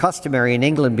it was customary in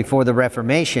England before the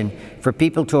Reformation for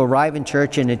people to arrive in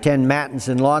church and attend matins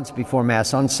and lauds before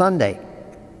Mass on Sunday.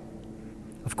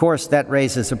 Of course, that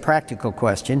raises a practical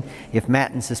question. If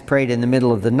matins is prayed in the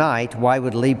middle of the night, why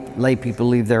would lay people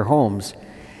leave their homes?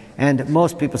 And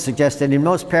most people suggest that in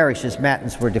most parishes,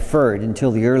 matins were deferred until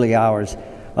the early hours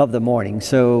of the morning,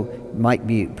 so might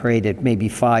be prayed at maybe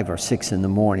 5 or 6 in the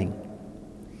morning.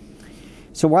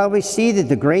 So while we see that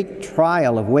the great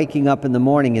trial of waking up in the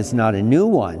morning is not a new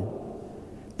one,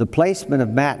 the placement of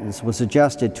matins was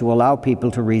adjusted to allow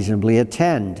people to reasonably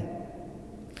attend.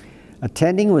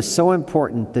 Attending was so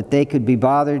important that they could be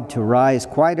bothered to rise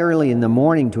quite early in the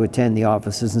morning to attend the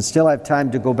offices and still have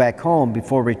time to go back home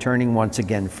before returning once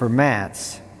again for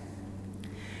Mass.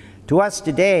 To us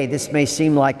today, this may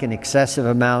seem like an excessive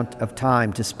amount of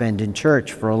time to spend in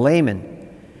church for a layman,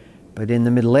 but in the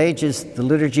Middle Ages, the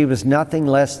liturgy was nothing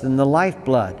less than the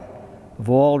lifeblood of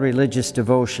all religious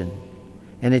devotion,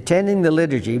 and attending the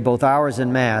liturgy, both hours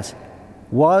and Mass,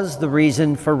 was the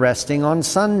reason for resting on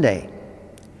Sunday.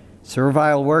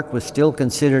 Servile work was still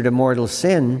considered a mortal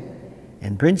sin,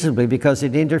 and principally because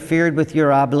it interfered with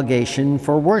your obligation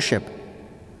for worship.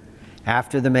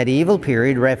 After the medieval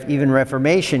period, even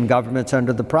Reformation governments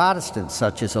under the Protestants,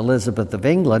 such as Elizabeth of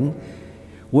England,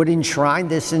 would enshrine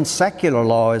this in secular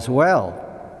law as well.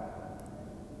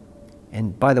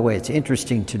 And by the way, it's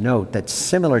interesting to note that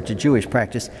similar to Jewish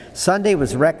practice, Sunday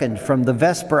was reckoned from the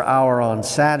Vesper hour on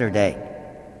Saturday,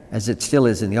 as it still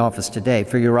is in the office today,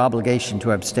 for your obligation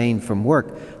to abstain from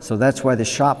work. So that's why the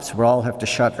shops will all have to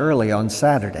shut early on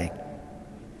Saturday.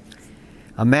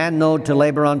 A man known to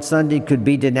labor on Sunday could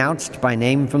be denounced by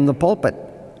name from the pulpit.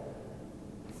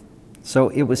 So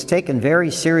it was taken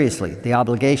very seriously, the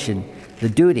obligation, the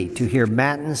duty to hear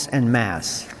matins and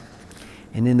Mass.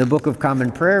 And in the Book of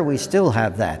Common Prayer, we still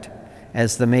have that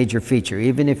as the major feature,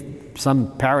 even if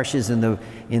some parishes in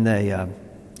the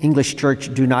English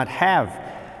Church do not have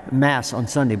Mass on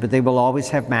Sunday, but they will always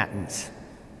have matins.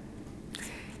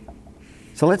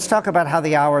 So let's talk about how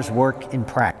the hours work in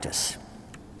practice.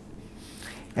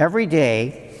 Every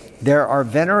day, there are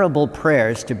venerable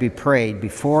prayers to be prayed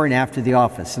before and after the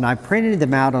office, and I printed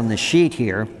them out on the sheet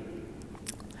here.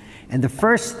 And the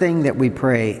first thing that we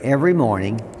pray every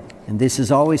morning, and this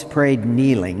is always prayed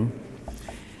kneeling,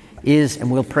 is,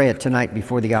 and we'll pray it tonight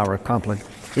before the hour of compline,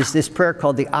 is this prayer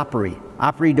called the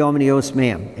Operi Domini os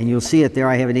meum, and you'll see it there.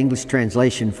 I have an English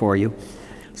translation for you.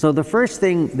 So the first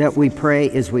thing that we pray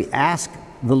is we ask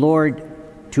the Lord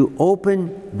to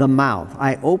open the mouth.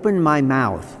 I open my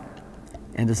mouth.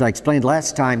 And as I explained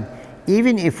last time,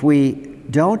 even if we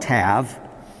don't have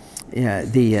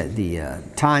the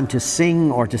time to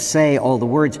sing or to say all the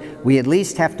words, we at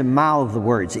least have to mouth the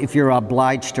words if you're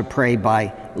obliged to pray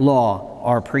by law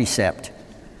or precept.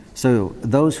 So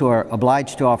those who are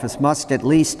obliged to office must at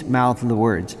least mouth the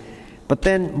words. But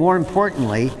then, more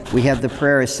importantly, we have the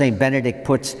prayer, as St. Benedict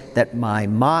puts, that my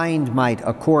mind might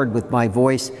accord with my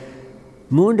voice.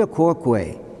 Munda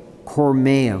quoque, cor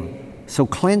meum. So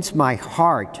cleanse my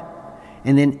heart,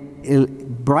 and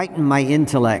then brighten my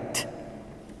intellect.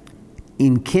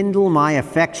 Enkindle my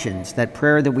affections, that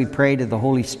prayer that we pray to the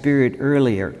Holy Spirit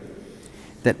earlier,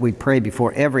 that we pray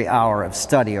before every hour of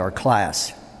study or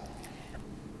class,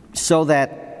 so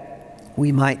that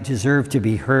we might deserve to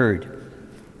be heard.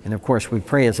 And of course, we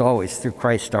pray as always through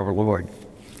Christ our Lord.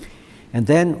 And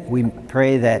then we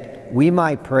pray that we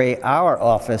might pray our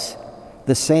office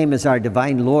the same as our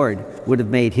divine Lord would have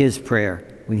made his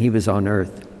prayer when he was on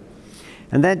earth.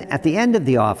 And then at the end of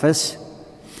the office,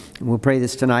 and we'll pray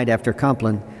this tonight after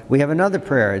Compline, we have another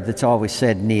prayer that's always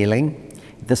said kneeling,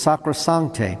 the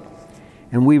Sacrosancte.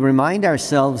 And we remind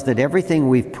ourselves that everything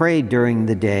we've prayed during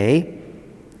the day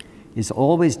is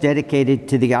always dedicated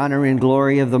to the honor and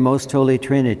glory of the Most Holy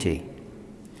Trinity.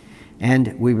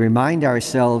 And we remind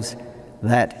ourselves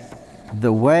that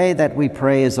the way that we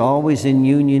pray is always in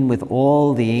union with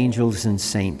all the angels and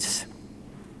saints.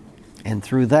 And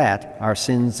through that, our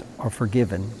sins are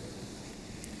forgiven.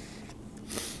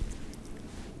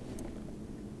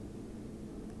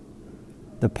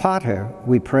 The Pater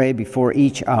we pray before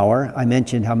each hour. I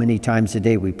mentioned how many times a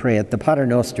day we pray it. The Pater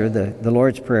Noster, the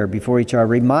Lord's Prayer before each hour,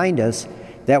 remind us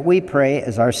that we pray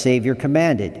as our Savior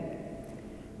commanded.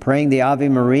 Praying the Ave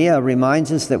Maria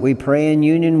reminds us that we pray in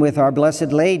union with our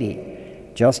Blessed Lady,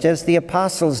 just as the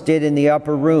apostles did in the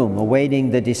upper room, awaiting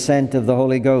the descent of the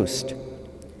Holy Ghost.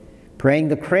 Praying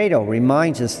the Credo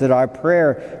reminds us that our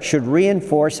prayer should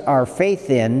reinforce our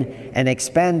faith in and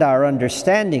expand our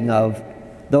understanding of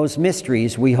those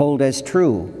mysteries we hold as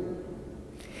true.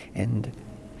 And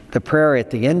the prayer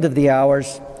at the end of the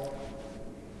hours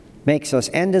makes us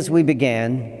end as we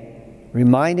began,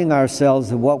 reminding ourselves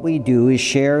that what we do is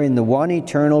share in the one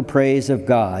eternal praise of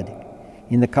God,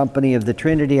 in the company of the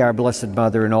Trinity, our Blessed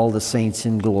Mother, and all the saints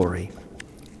in glory.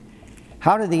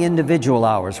 How do the individual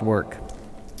hours work?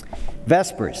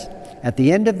 Vespers. At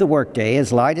the end of the workday,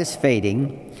 as light is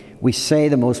fading, we say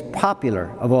the most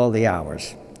popular of all the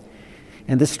hours.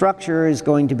 And the structure is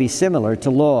going to be similar to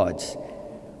Lauds.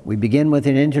 We begin with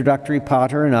an introductory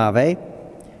Pater and Ave.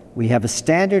 We have a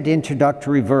standard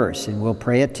introductory verse, and we'll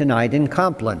pray it tonight in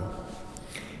Compline.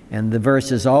 And the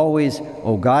verse is always,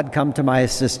 O God, come to my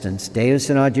assistance, Deus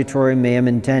in adjutorium meum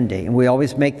intende. And we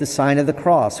always make the sign of the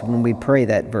cross when we pray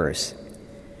that verse.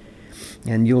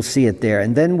 And you'll see it there.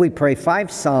 And then we pray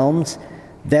 5 psalms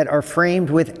that are framed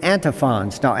with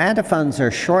antiphons. Now, antiphons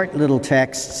are short little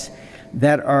texts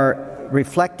that are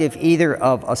reflective either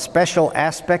of a special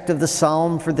aspect of the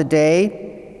psalm for the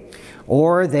day,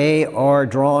 or they are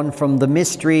drawn from the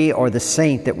mystery or the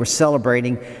saint that we're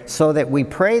celebrating, so that we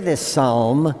pray this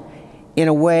psalm in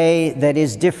a way that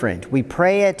is different. We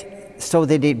pray it so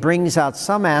that it brings out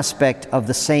some aspect of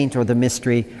the saint or the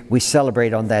mystery we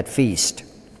celebrate on that feast.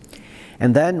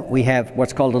 And then we have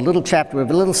what's called a little chapter. We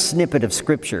have a little snippet of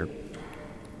Scripture.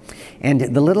 And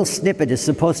the little snippet is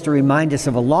supposed to remind us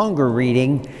of a longer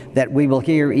reading that we will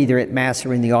hear either at Mass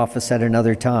or in the office at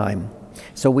another time.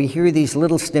 So we hear these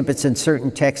little snippets in certain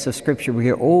texts of Scripture we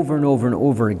hear over and over and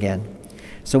over again,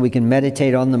 so we can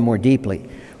meditate on them more deeply.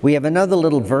 We have another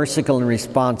little versicle and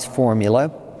response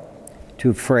formula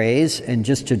to phrase, and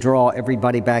just to draw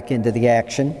everybody back into the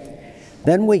action.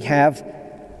 Then we have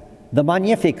the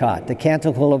Magnificat, the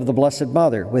Canticle of the Blessed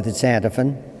Mother, with its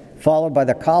antiphon, followed by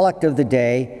the Collect of the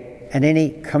Day and any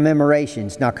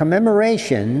commemorations. Now,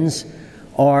 commemorations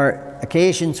are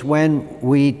occasions when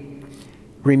we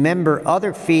remember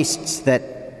other feasts that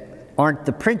aren't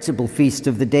the principal feast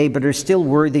of the day, but are still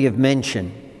worthy of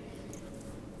mention.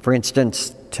 For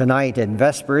instance, tonight in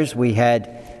Vespers,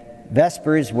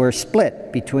 Vespers were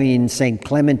split between St.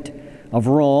 Clement of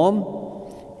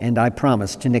Rome, and I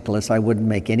promised to Nicholas I wouldn't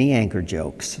make any anchor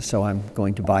jokes, so I'm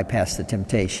going to bypass the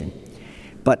temptation.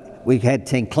 But we had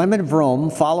St. Clement of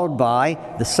Rome, followed by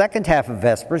the second half of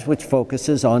Vespers, which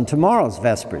focuses on tomorrow's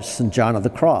Vespers, St. John of the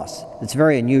Cross. It's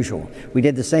very unusual. We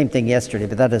did the same thing yesterday,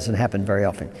 but that doesn't happen very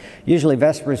often. Usually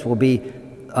Vespers will be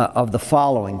of the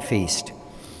following feast.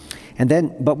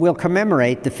 But we'll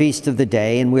commemorate the feast of the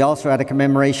day, and we also had a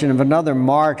commemoration of another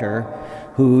martyr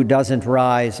who doesn't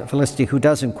Felicity, who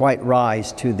doesn't quite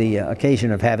rise to the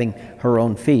occasion of having her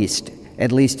own feast,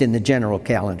 at least in the general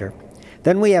calendar.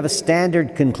 Then we have a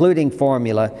standard concluding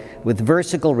formula with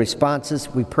versicle responses.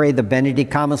 We pray the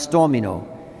Benedicamus Domino,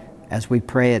 as we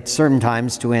pray at certain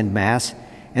times to end Mass.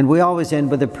 And we always end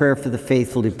with a prayer for the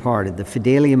faithful departed, the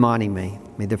Fidelium Animae.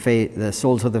 May the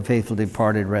souls of the faithful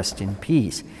departed rest in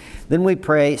peace. Then we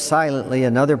pray silently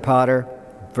another Pater,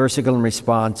 versicle and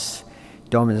response,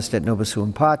 Dominus et nobis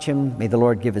suum pacem. May the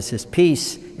Lord give us his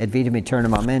peace, et vitam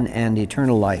aeternam, amen, and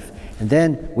eternal life. And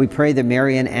then we pray the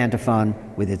Marian antiphon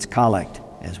with its collect,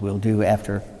 as we'll do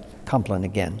after Compline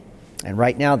again. And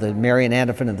right now, the Marian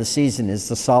antiphon of the season is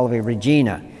the Salve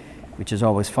Regina, which is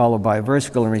always followed by a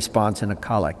versicle in response and a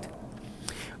collect.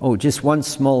 Oh, just one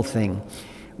small thing.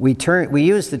 We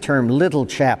use the term little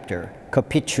chapter,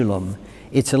 capitulum.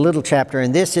 It's a little chapter,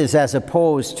 and this is as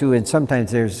opposed to, and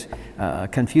sometimes there's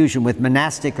confusion with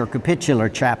monastic or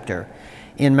capitular chapter.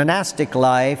 In monastic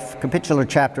life, capitular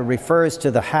chapter refers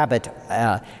to the habit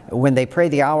when they pray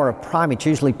the hour of prime. It's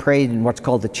usually prayed in what's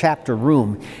called the chapter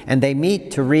room, and they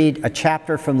meet to read a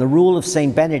chapter from the Rule of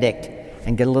St. Benedict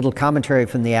and get a little commentary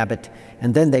from the abbot,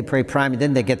 and then they pray prime, and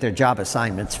then they get their job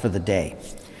assignments for the day.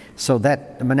 So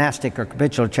that the monastic or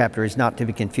capitular chapter is not to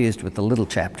be confused with the little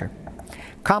chapter.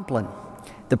 Compline.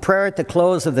 The prayer at the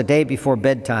close of the day before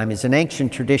bedtime is an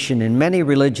ancient tradition in many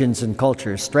religions and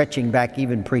cultures, stretching back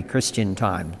even pre-Christian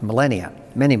time, millennia,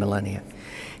 many millennia.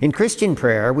 In Christian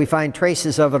prayer, we find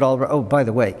traces of it all. Oh, by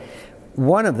the way,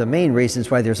 one of the main reasons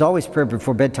why there's always prayer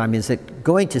before bedtime is that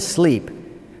going to sleep,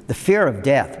 the fear of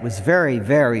death was very,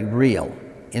 very real.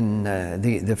 In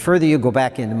the further you go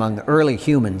back in among the early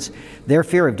humans, their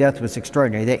fear of death was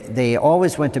extraordinary. They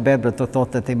always went to bed with the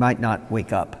thought that they might not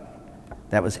wake up.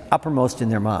 That was uppermost in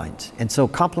their minds. And so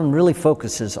Compline really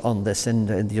focuses on this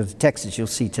in the texts you'll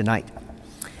see tonight.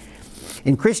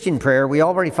 In Christian prayer, we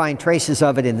already find traces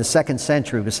of it in the 2nd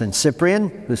century with St. Cyprian,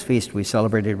 whose feast we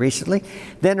celebrated recently.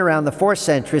 Then around the 4th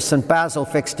century, St. Basil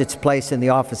fixed its place in the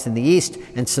office in the East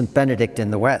and St. Benedict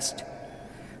in the West.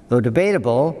 Though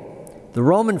debatable, the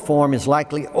Roman form is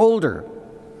likely older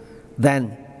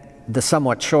than the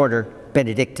somewhat shorter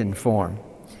Benedictine form.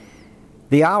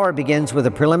 The hour begins with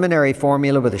a preliminary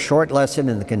formula with a short lesson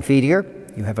in the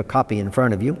Confiteor. You have a copy in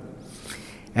front of you.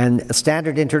 And a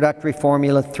standard introductory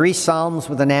formula, 3 psalms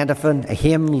with an antiphon, a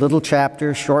hymn, little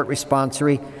chapter, short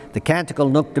responsory, the canticle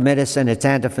Nunc Dimittis and its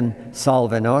antiphon,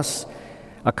 Salve Nos,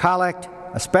 a collect,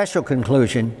 a special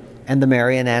conclusion, and the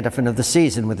Marian antiphon of the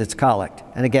season with its collect.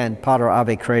 And again, Pater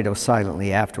Ave Credo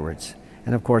silently afterwards.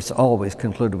 And of course, always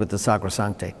concluded with the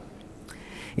Sacrosancte.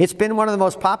 It's been one of the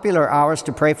most popular hours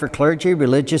to pray for clergy,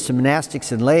 religious, and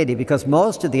monastics and laity because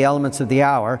most of the elements of the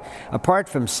hour, apart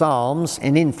from psalms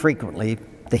and infrequently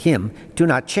the hymn, do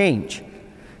not change.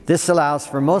 This allows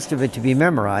for most of it to be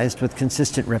memorized with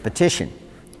consistent repetition.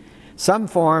 Some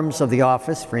forms of the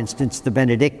office, for instance, the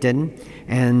Benedictine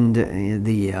and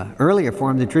the earlier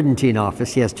form, the Tridentine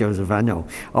office, yes, Joseph, I know,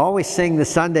 always sing the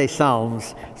Sunday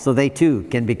psalms so they too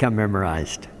can become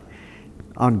memorized.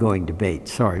 Ongoing debate,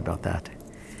 sorry about that.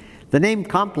 The name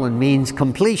Compline means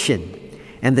completion,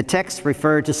 and the texts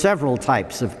refer to several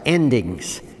types of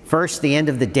endings. First, the end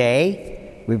of the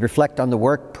day. We reflect on the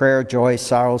work, prayer, joy,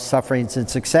 sorrows, sufferings, and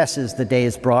successes the day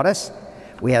has brought us.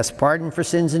 We ask pardon for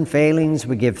sins and failings.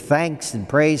 We give thanks and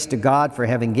praise to God for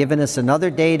having given us another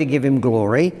day to give him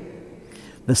glory.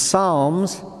 The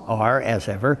Psalms are, as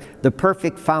ever, the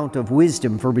perfect fount of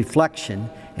wisdom for reflection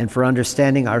and for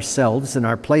understanding ourselves and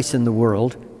our place in the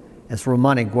world. As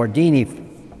Romano Guardini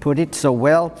put it so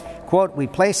well, quote, we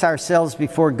place ourselves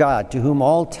before God, to whom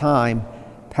all time,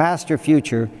 past or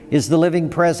future, is the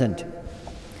living present.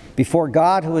 Before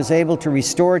God, who is able to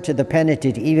restore to the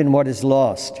penitent even what is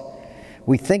lost.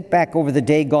 We think back over the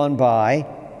day gone by.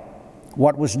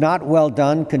 What was not well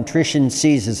done, contrition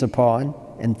seizes upon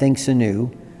and thinks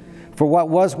anew. For what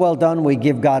was well done, we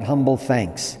give God humble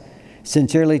thanks,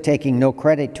 sincerely taking no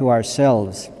credit to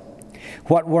ourselves.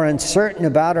 What we're uncertain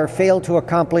about or fail to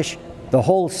accomplish, the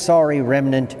whole sorry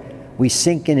remnant, we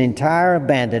sink in entire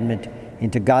abandonment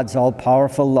into God's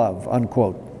all-powerful love,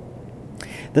 unquote.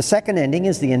 The second ending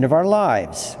is the end of our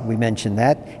lives. We mentioned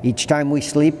that. Each time we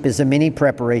sleep is a mini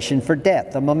preparation for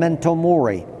death, a memento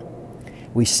mori.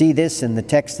 We see this in the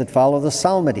texts that follow the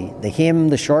psalmody, the hymn,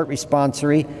 the short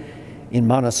responsory in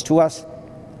Manos Tuas,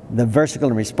 the versicle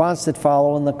and response that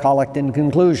follow, and the collect and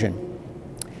conclusion.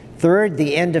 Third,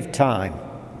 the end of time.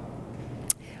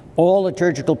 All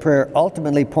liturgical prayer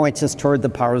ultimately points us toward the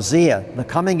parousia, the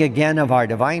coming again of our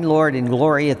divine Lord in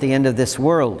glory at the end of this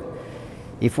world.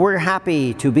 If we're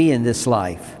happy to be in this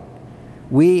life,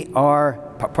 we are,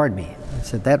 pardon me, I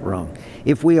said that wrong.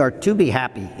 If we are to be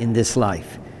happy in this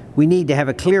life, we need to have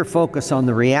a clear focus on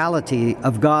the reality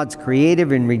of God's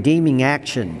creative and redeeming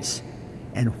actions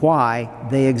and why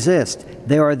they exist.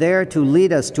 They are there to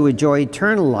lead us to enjoy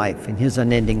eternal life in His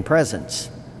unending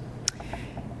presence.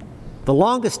 The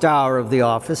longest hour of the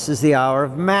office is the hour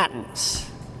of matins,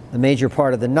 the major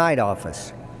part of the night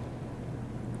office.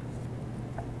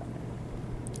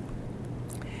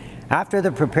 After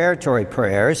the preparatory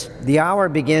prayers, the hour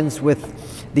begins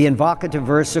with the invocative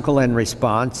versicle and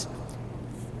response,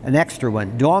 an extra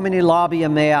one, Domini labia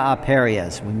mea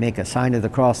aperias. We make a sign of the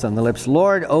cross on the lips.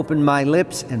 Lord, open my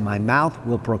lips, and my mouth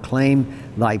will proclaim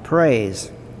thy praise.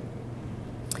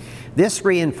 This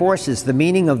reinforces the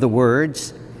meaning of the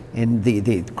words, and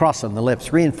the cross on the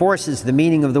lips reinforces the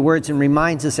meaning of the words and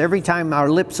reminds us every time our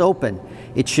lips open,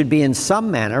 it should be in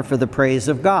some manner for the praise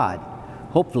of God.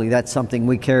 Hopefully that's something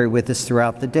we carry with us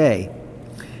throughout the day.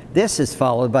 This is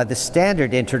followed by the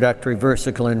standard introductory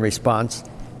versicle and response,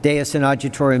 Deus in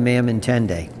adjutorium meam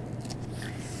intende.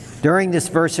 During this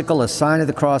versicle, a sign of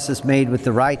the cross is made with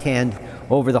the right hand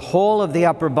over the whole of the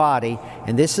upper body,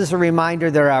 and this is a reminder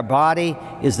that our body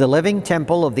is the living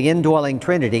temple of the indwelling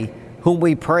Trinity, whom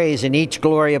we praise in each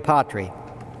Gloria Patri.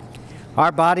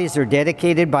 Our bodies are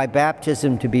dedicated by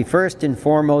baptism to be first and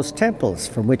foremost temples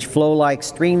from which flow like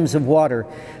streams of water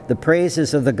the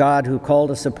praises of the God who called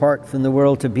us apart from the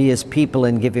world to be his people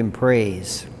and give him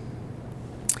praise.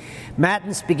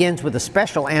 Matins begins with a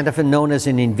special antiphon known as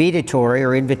an invitatory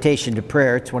or invitation to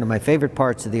prayer. It's one of my favorite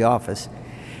parts of the office.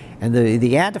 And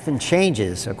the antiphon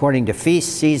changes according to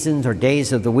feast seasons or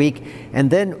days of the week, and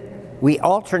then we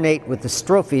alternate with the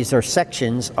strophes or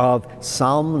sections of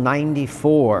Psalm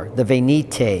 94, the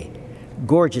Venite.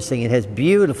 Gorgeous thing. It has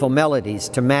beautiful melodies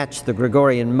to match the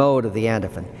Gregorian mode of the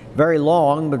antiphon. Very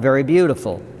long, but very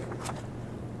beautiful.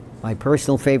 My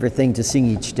personal favorite thing to sing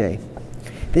each day.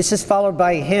 This is followed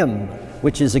by a hymn,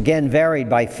 which is again varied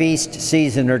by feast,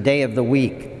 season, or day of the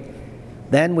week.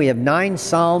 Then we have 9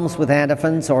 psalms with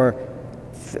antiphons, or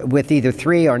with either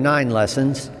 3 or 9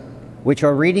 lessons, which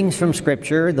are readings from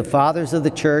Scripture, the fathers of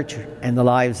the church, and the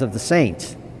lives of the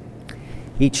saints.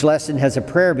 Each lesson has a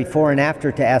prayer before and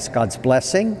after to ask God's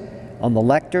blessing on the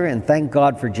lector and thank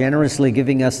God for generously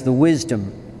giving us the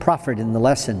wisdom proffered in the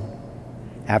lesson.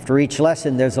 After each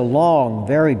lesson, there's a long,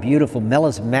 very beautiful,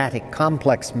 melismatic,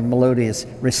 complex, melodious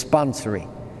responsory.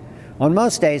 On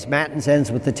most days, Matins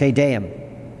ends with the Te Deum,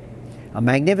 a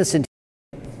magnificent,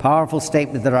 powerful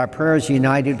statement that our prayers are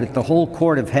united with the whole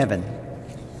court of heaven.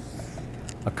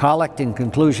 A collect and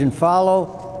conclusion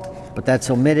follow, but that's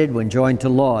omitted when joined to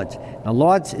Lauds. Now,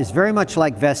 Lauds is very much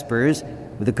like Vespers,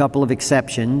 with a couple of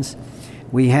exceptions.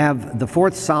 We have the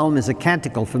 4th psalm is a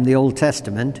canticle from the Old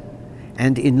Testament,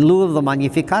 and in lieu of the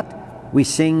Magnificat, we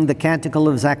sing the canticle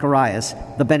of Zacharias,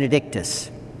 the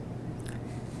Benedictus.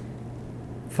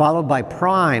 Followed by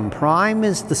Prime. Prime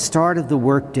is the start of the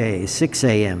workday, 6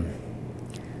 a.m.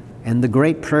 And the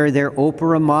great prayer there,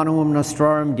 Opera manuum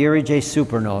nostrarum dirige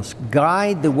super nos.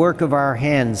 Guide the work of our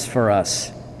hands for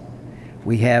us.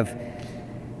 We have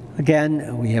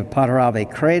Pater Ave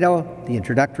Credo, the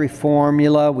introductory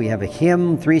formula. We have a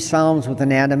hymn, 3 psalms with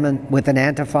an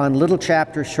antiphon, little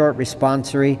chapter, short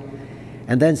responsory,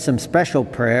 and then some special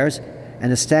prayers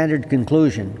and a standard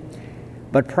conclusion.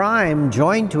 But prime,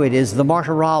 joined to it, is the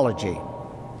martyrology.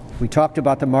 We talked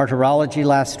about the martyrology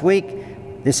last week.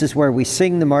 This is where we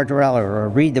sing the martyrology, or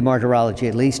read the martyrology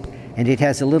at least, and it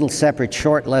has a little separate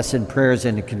short lesson, prayers,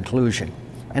 and a conclusion.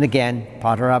 And again,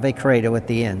 Pater Ave Credo at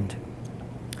the end.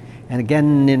 And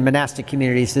again, in monastic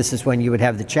communities, this is when you would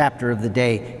have the chapter of the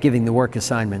day giving the work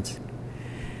assignments.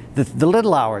 The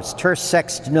little hours, terce,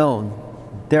 sext, none,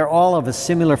 they're all of a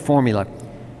similar formula.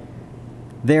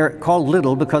 They're called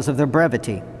little because of their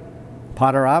brevity.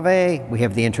 Pater Ave, we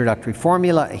have the introductory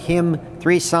formula, a hymn,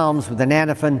 3 psalms with an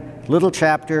antiphon, little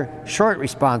chapter, short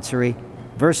responsory,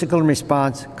 versicle and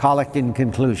response, collect and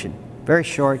conclusion. Very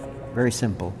short, very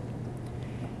simple.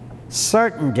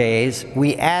 Certain days,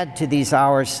 we add to these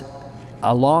hours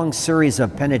a long series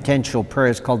of penitential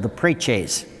prayers called the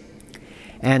preces.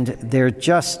 And they're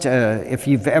just, if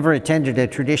you've ever attended a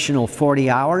traditional 40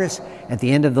 hours, at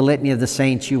the end of the Litany of the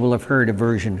Saints, you will have heard a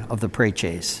version of the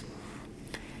preces.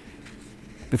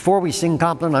 Before we sing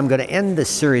Compline, I'm going to end this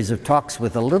series of talks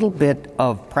with a little bit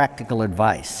of practical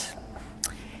advice.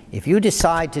 If you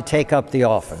decide to take up the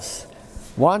office,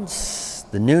 once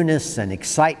the newness and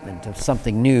excitement of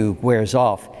something new wears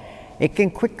off, it can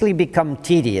quickly become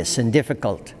tedious and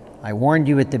difficult. I warned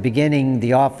you at the beginning,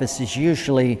 the office is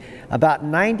usually about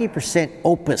 90%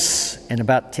 opus and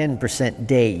about 10%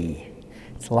 dei.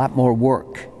 It's a lot more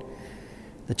work.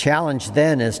 The challenge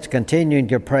then is to continue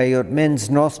to pray, ut mens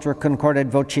nostra concordat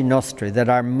voci nostri, that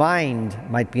our mind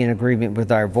might be in agreement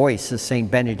with our voice, as St.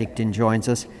 Benedict enjoins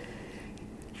us.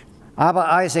 Abba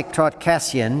Isaac taught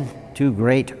Cassian, 2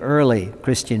 great early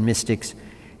Christian mystics,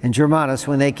 and Germanus,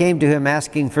 when they came to him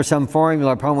asking for some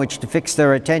formula upon which to fix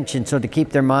their attention so to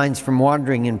keep their minds from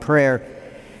wandering in prayer,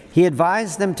 He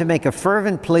advised them to make a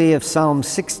fervent plea of Psalm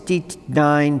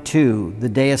 69:2, the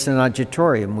Deus in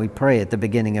Adjutorium we pray at the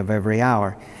beginning of every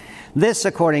hour. This,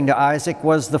 according to Isaac,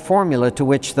 was the formula to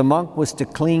which the monk was to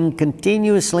cling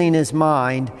continuously in his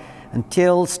mind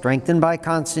until, strengthened by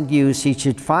constant use, he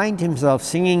should find himself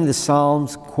singing the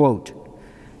Psalms, quote,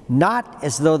 not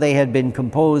as though they had been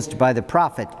composed by the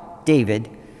prophet David,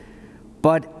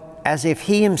 but as if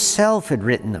he himself had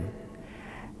written them,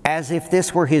 as if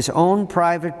this were his own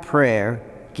private prayer,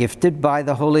 gifted by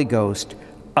the Holy Ghost,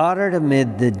 uttered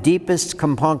amid the deepest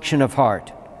compunction of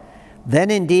heart.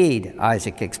 Then indeed,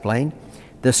 Isaac explained,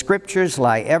 the Scriptures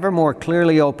lie ever more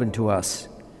clearly open to us.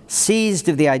 Seized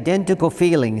of the identical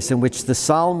feelings in which the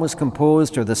psalm was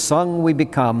composed or the song we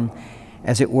become,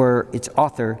 as it were, its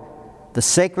author, the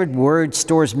sacred word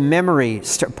stores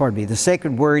the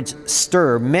sacred words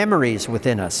stir memories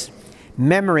within us.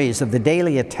 Memories of the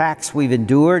daily attacks we've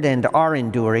endured and are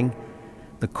enduring,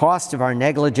 the cost of our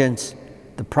negligence,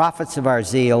 the profits of our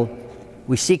zeal.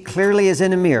 We see clearly as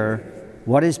in a mirror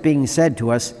what is being said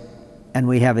to us, and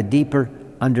we have a deeper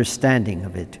understanding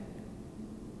of it.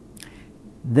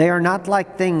 They are not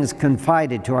like things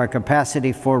confided to our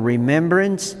capacity for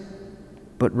remembrance,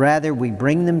 but rather we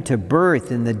bring them to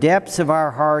birth in the depths of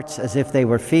our hearts as if they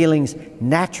were feelings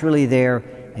naturally there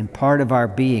and part of our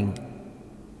being.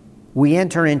 We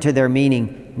enter into their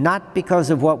meaning not because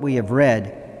of what we have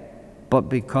read, but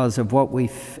because of what we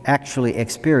actually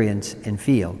experience and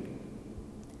feel.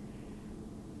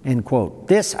 End quote.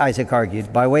 This, Isaac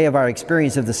argued, by way of our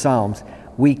experience of the Psalms,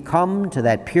 we come to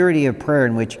that purity of prayer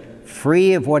in which,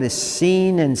 free of what is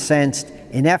seen and sensed,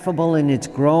 ineffable in its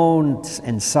groans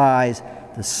and sighs,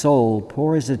 the soul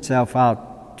pours itself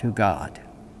out to God.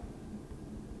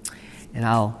 And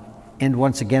I'll end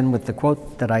once again with the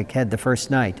quote that I had the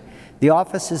first night. The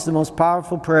office is the most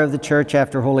powerful prayer of the Church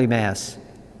after Holy Mass,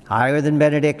 higher than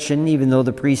benediction, even though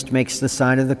the priest makes the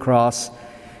sign of the cross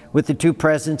with the two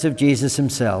presents of Jesus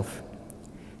himself.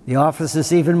 The office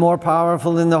is even more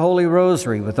powerful than the Holy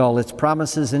Rosary with all its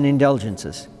promises and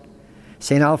indulgences.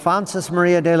 St. Alphonsus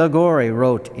Maria de Liguori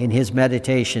wrote in his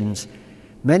Meditations,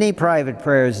 many private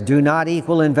prayers do not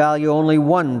equal in value only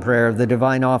one prayer of the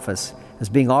divine office as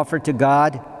being offered to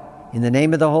God in the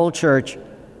name of the whole Church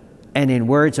and in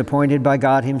words appointed by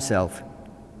God himself.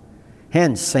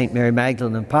 Hence, St. Mary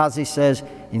Magdalene of Pazzi says,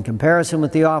 in comparison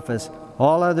with the office,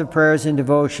 all other prayers and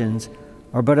devotions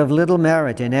are but of little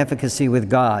merit and efficacy with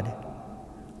God.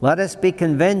 Let us be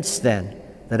convinced, then,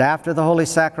 that after the holy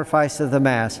sacrifice of the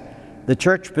Mass, the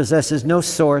Church possesses no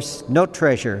source, no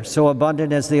treasure so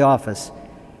abundant as the office,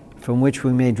 from which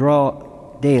we may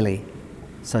draw daily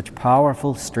such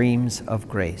powerful streams of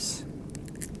grace.